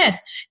feel this.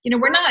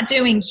 We're not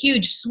doing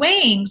huge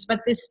swings,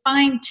 but this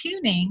fine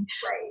tuning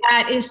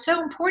that is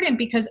so important,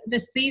 because the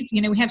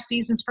season, we have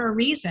seasons for a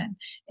reason.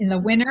 In the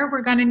winter,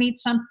 we're going to need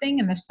something.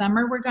 In the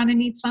summer, we're going to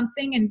need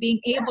something. And being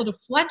able to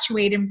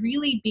fluctuate and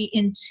really be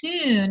in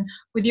tune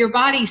with your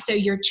body, so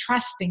you're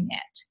trusting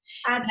it.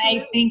 Absolutely.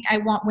 And I think I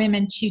want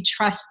women to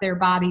trust their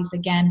bodies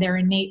again, their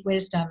innate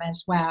wisdom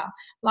as well.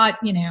 A lot,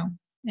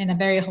 in a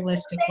very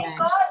holistic way.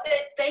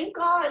 Thank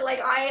God.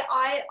 Like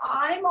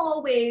I'm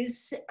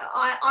always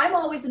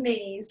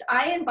amazed.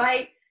 I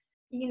invite,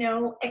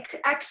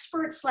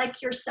 experts like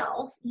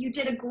yourself. You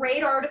did a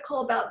great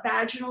article about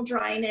vaginal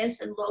dryness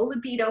and low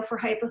libido for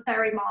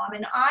hypothyroid mom.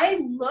 And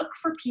I look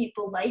for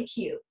people like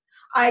you.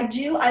 I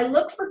do. I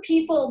look for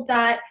people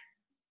that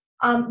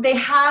they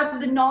have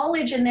the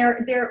knowledge, and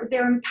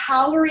they're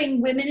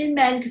empowering women and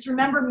men, because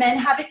remember, men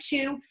have it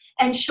too,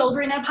 and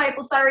children have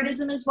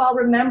hypothyroidism as well.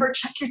 Remember,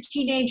 check your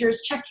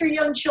teenagers, check your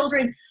young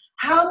children.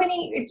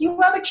 If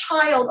you have a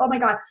child, oh my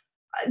God,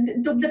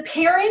 the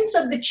parents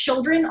of the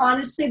children,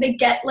 honestly, they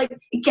get like,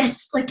 it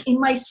gets like in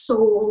my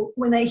soul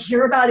when I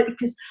hear about it,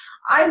 because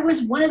I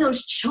was one of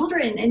those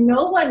children and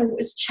no one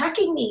was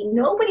checking me.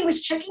 Nobody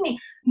was checking me.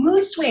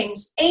 Mood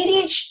swings,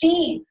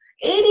 ADHD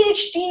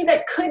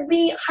that could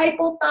be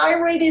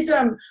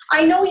hypothyroidism.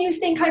 I know you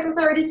think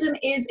hypothyroidism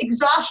is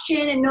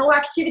exhaustion and no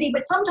activity,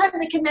 but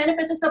sometimes it can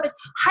manifest itself as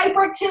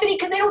hyperactivity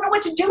because they don't know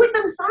what to do with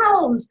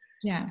themselves.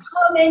 Yes.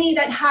 How many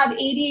that have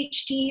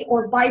ADHD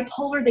or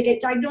bipolar, they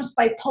get diagnosed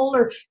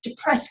bipolar,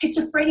 depressed,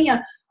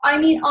 schizophrenia. I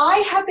mean,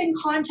 I have been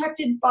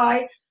contacted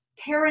by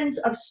parents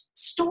of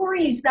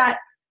stories that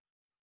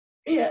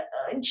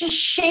just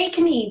shake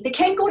me. They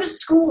can't go to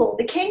school.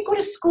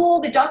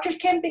 The doctor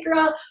can't figure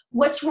out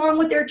what's wrong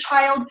with their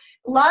child.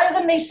 A lot of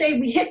them, they say,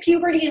 we hit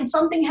puberty and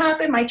something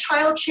happened. My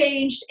child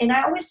changed. And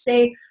I always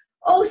say,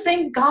 oh,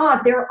 thank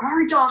God there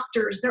are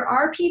doctors. There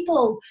are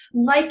people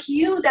like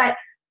you that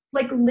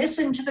like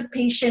listen to the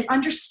patient,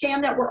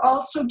 understand that we're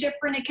all so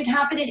different. It can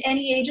happen at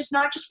any age. It's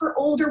not just for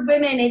older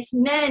women. It's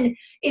men.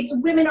 It's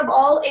women of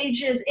all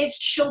ages. It's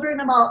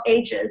children of all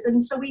ages.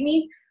 And so we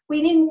need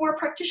more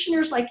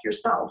practitioners like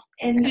yourself.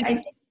 And I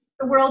think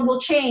the world will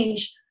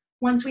change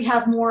once we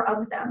have more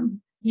of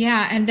them.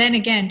 Yeah. And then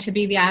again, to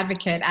be the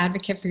advocate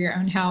for your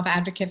own health,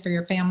 advocate for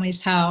your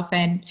family's health,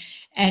 and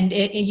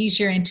use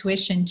your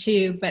intuition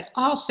too. But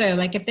also,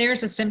 like, if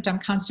there's a symptom,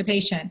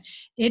 constipation,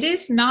 it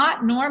is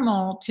not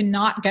normal to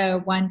not go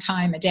one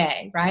time a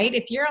day, right?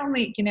 If you're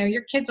only,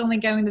 your kid's only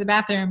going to the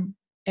bathroom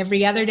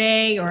every other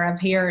day, or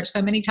I've heard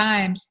so many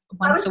times,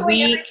 once a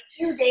week. Every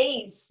few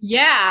days.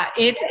 Yeah,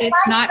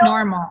 it's not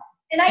normal.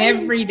 And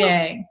every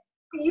day.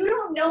 You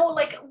don't know,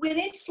 like, when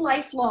it's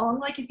lifelong,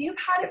 like if you've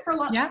had it for a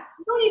long time,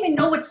 you don't even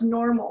know what's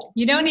normal.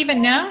 You don't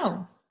even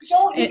know.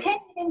 You can't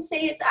even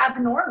say it's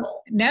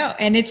abnormal. No.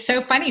 And it's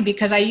so funny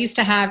because I used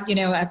to have,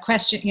 a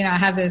question, I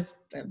have this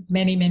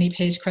many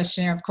page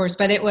questionnaire, of course,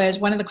 but it was,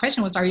 one of the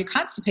questions was, are you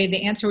constipated?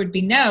 The answer would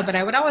be no, but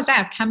I would always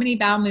ask, how many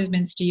bowel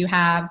movements do you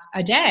have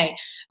a day?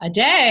 I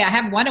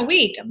have one a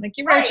week. I'm like,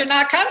 you wrote you're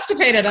not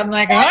constipated. I'm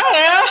like, I don't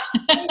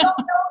know. You don't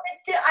know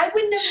I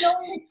wouldn't have known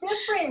the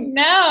difference.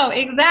 No,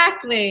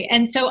 exactly.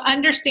 And so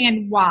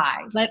understand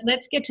why.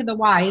 Let's get to the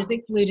why. Is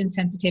it gluten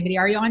sensitivity?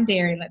 Are you on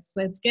dairy?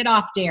 Let's get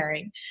off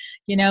dairy.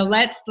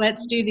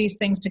 Let's do these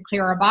things to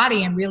clear our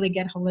body and really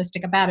get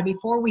holistic about it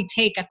before we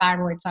take a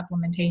thyroid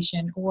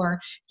supplementation. Or,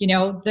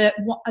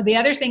 the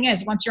other thing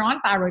is, once you're on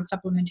thyroid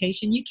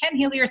supplementation, you can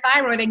heal your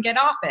thyroid and get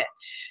off it.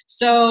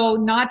 So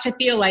not to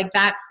feel like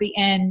that's the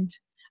end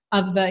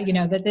of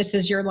the, that this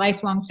is your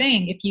lifelong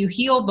thing. If you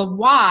heal the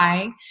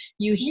why,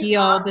 you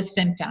heal the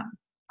symptom.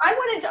 I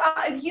wanted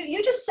to,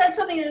 you just said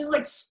something that just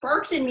like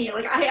sparked in me.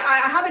 Like I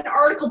have an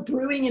article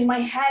brewing in my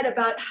head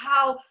about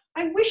how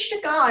I wish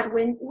to God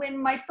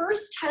when my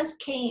first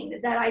test came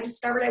that I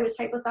discovered I was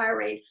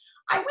hypothyroid,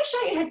 I wish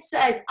I had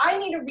said, I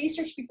need to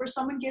research before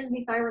someone gives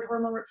me thyroid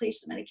hormone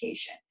replacement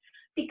medication.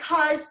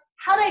 Because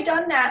had I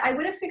done that, I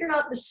would have figured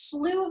out the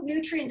slew of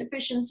nutrient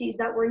deficiencies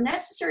that were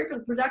necessary for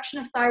the production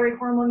of thyroid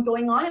hormone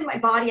going on in my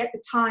body at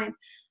the time.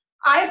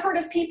 I've heard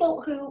of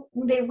people who,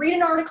 they read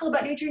an article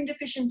about nutrient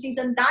deficiencies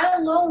and that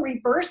alone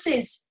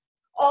reverses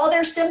all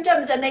their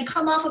symptoms and they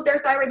come off of their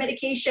thyroid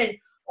medication.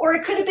 Or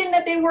it could have been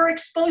that they were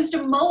exposed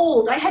to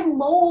mold. I had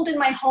mold in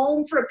my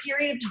home for a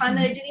period of time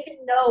that I didn't even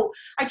know.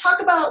 I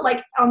talk about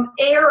like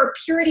air, or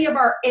purity of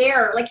our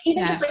air, like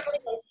even just like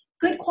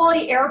good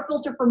quality air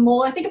filter for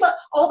mold. I think about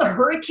all the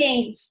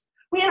hurricanes.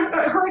 We had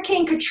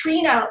Hurricane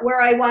Katrina where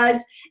I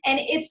was, and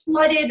it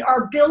flooded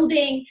our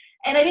building.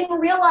 And I didn't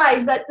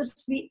realize that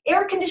the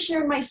air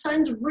conditioner in my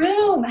son's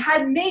room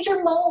had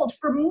major mold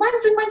for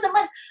months and months and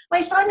months. My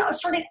son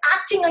started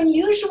acting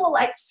unusual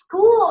at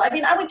school. I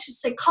mean, I went to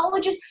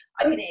psychologists.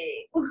 I mean,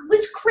 it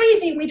was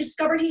crazy. We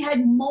discovered he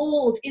had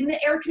mold in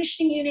the air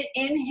conditioning unit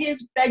in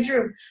his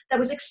bedroom that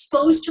was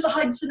exposed to the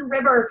Hudson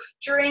River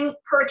during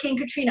Hurricane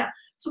Katrina.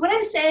 So what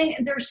I'm saying,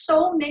 there's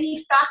so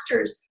many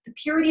factors: the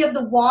purity of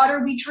the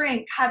water we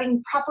drink,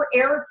 having proper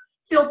air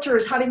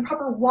filters, having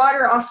proper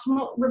water,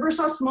 reverse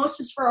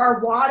osmosis for our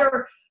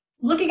water,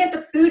 looking at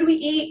the food we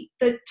eat,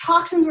 the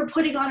toxins we're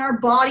putting on our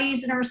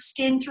bodies and our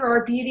skin through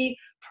our beauty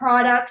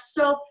products.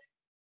 So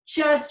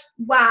just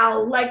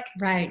wow, like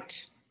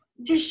right.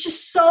 There's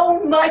just so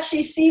much.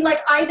 You see, like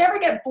I never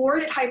get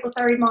bored at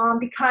Hypothyroid Mom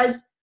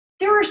because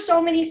there are so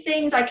many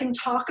things I can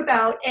talk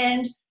about.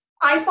 And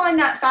I find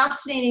that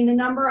fascinating, the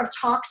number of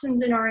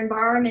toxins in our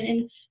environment.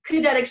 And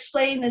could that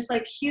explain this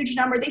like huge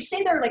number? They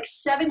say there are like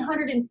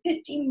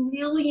 750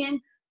 million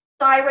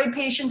thyroid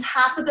patients.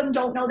 Half of them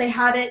don't know they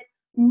have it.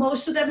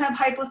 Most of them have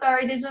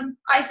hypothyroidism.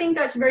 I think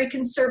that's very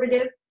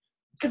conservative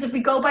because if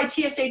we go by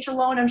TSH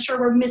alone, I'm sure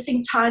we're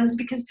missing tons,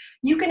 because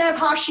you can have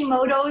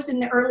Hashimoto's in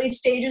the early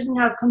stages and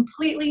have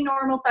completely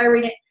normal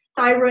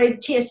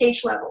thyroid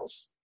TSH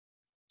levels.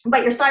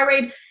 But your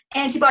thyroid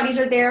antibodies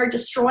are there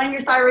destroying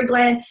your thyroid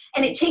gland,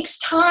 and it takes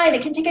time.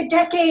 It can take a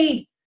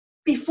decade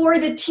before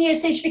the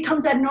TSH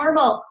becomes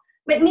abnormal.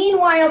 But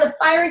meanwhile, the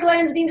thyroid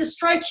gland is being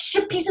destroyed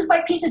pieces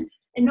by pieces.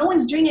 and no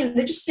one's doing it.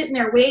 They're just sitting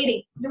there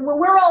waiting.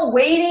 We're all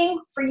waiting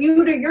for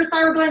your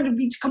thyroid gland to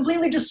be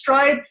completely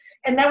destroyed,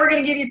 and then we're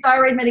going to give you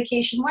thyroid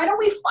medication. Why don't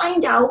we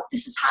find out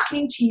this is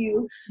happening to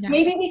you? Yeah.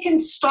 Maybe we can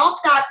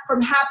stop that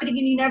from happening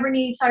and you never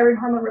need thyroid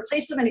hormone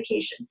replacement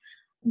medication.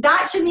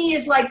 That to me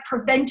is like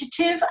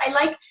preventative. I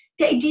like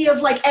the idea of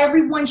like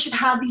everyone should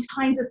have these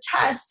kinds of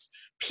tests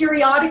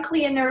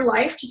periodically in their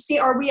life to see,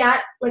 are we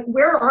at, like,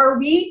 where are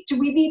we? Do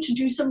we need to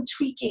do some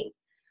tweaking?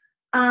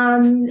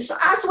 So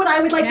that's what I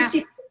would like to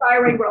see from the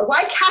thyroid world.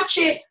 Why catch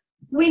it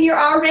when you're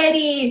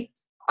already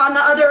on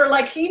the other,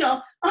 like, you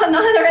know, on the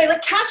other end?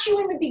 Like, catch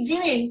you in the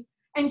beginning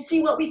and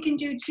see what we can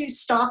do to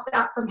stop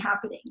that from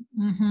happening.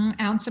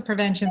 Ounce of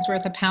prevention is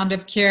worth a pound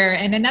of cure.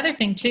 And another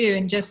thing too,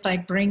 and just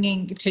like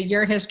bringing to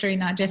your history,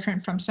 not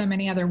different from so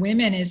many other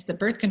women, is the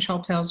birth control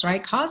pills,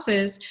 right?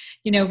 Causes,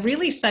 you know,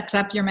 really sucks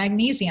up your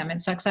magnesium.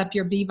 It sucks up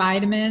your B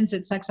vitamins.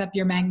 It sucks up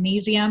your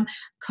magnesium,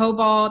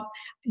 cobalt.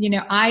 You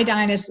know,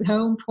 iodine is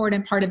so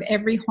important part of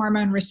every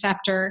hormone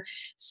receptor.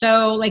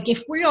 So like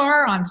if we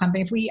are on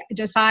something, if we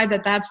decide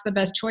that that's the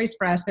best choice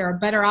for us, there are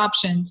better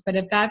options. But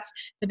if that's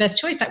the best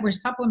choice, that we're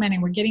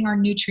supplementing, we're getting our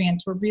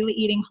nutrients, we're really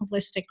eating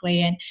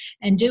holistically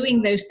and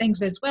doing those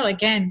things as well.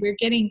 Again, we're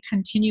getting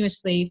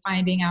continuously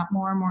finding out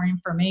more and more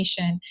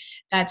information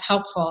that's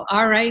helpful.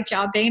 All right,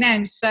 y'all. Dana,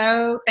 I'm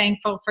so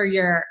thankful for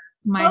your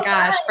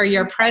for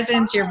your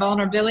presence, your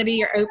vulnerability,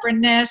 your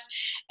openness.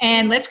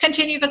 And let's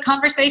continue the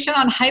conversation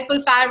on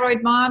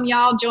Hypothyroid Mom.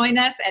 Y'all join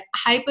us at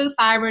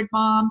Hypothyroid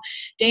Mom.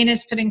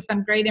 Dana's putting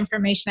some great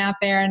information out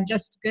there and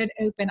just good,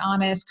 open,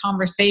 honest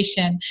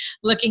conversation.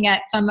 Looking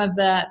at some of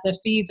the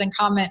feeds and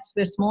comments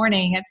this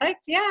morning, it's like,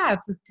 yeah,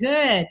 it's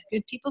good.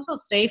 Good people feel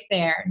safe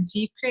there. And so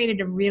you've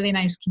created a really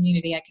nice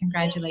community. I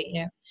congratulate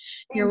you.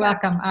 You're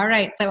welcome. All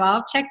right. So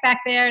I'll check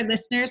back there,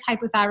 listeners,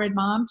 Hypothyroid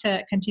Mom,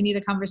 to continue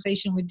the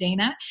conversation with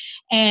Dana.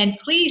 And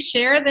please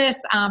share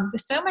this.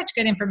 So much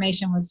good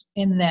information was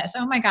in this.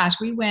 Oh my gosh,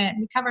 we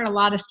covered a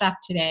lot of stuff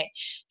today.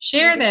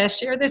 Share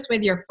this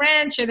with your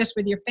friends, share this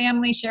with your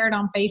family, share it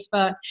on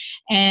Facebook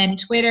and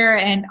Twitter,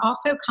 and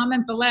also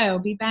comment below.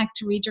 Be back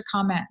to read your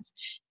comments.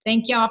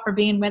 Thank you all for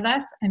being with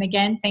us. And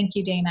again, thank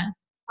you, Dana.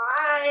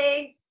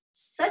 Bye.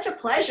 Such a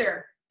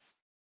pleasure.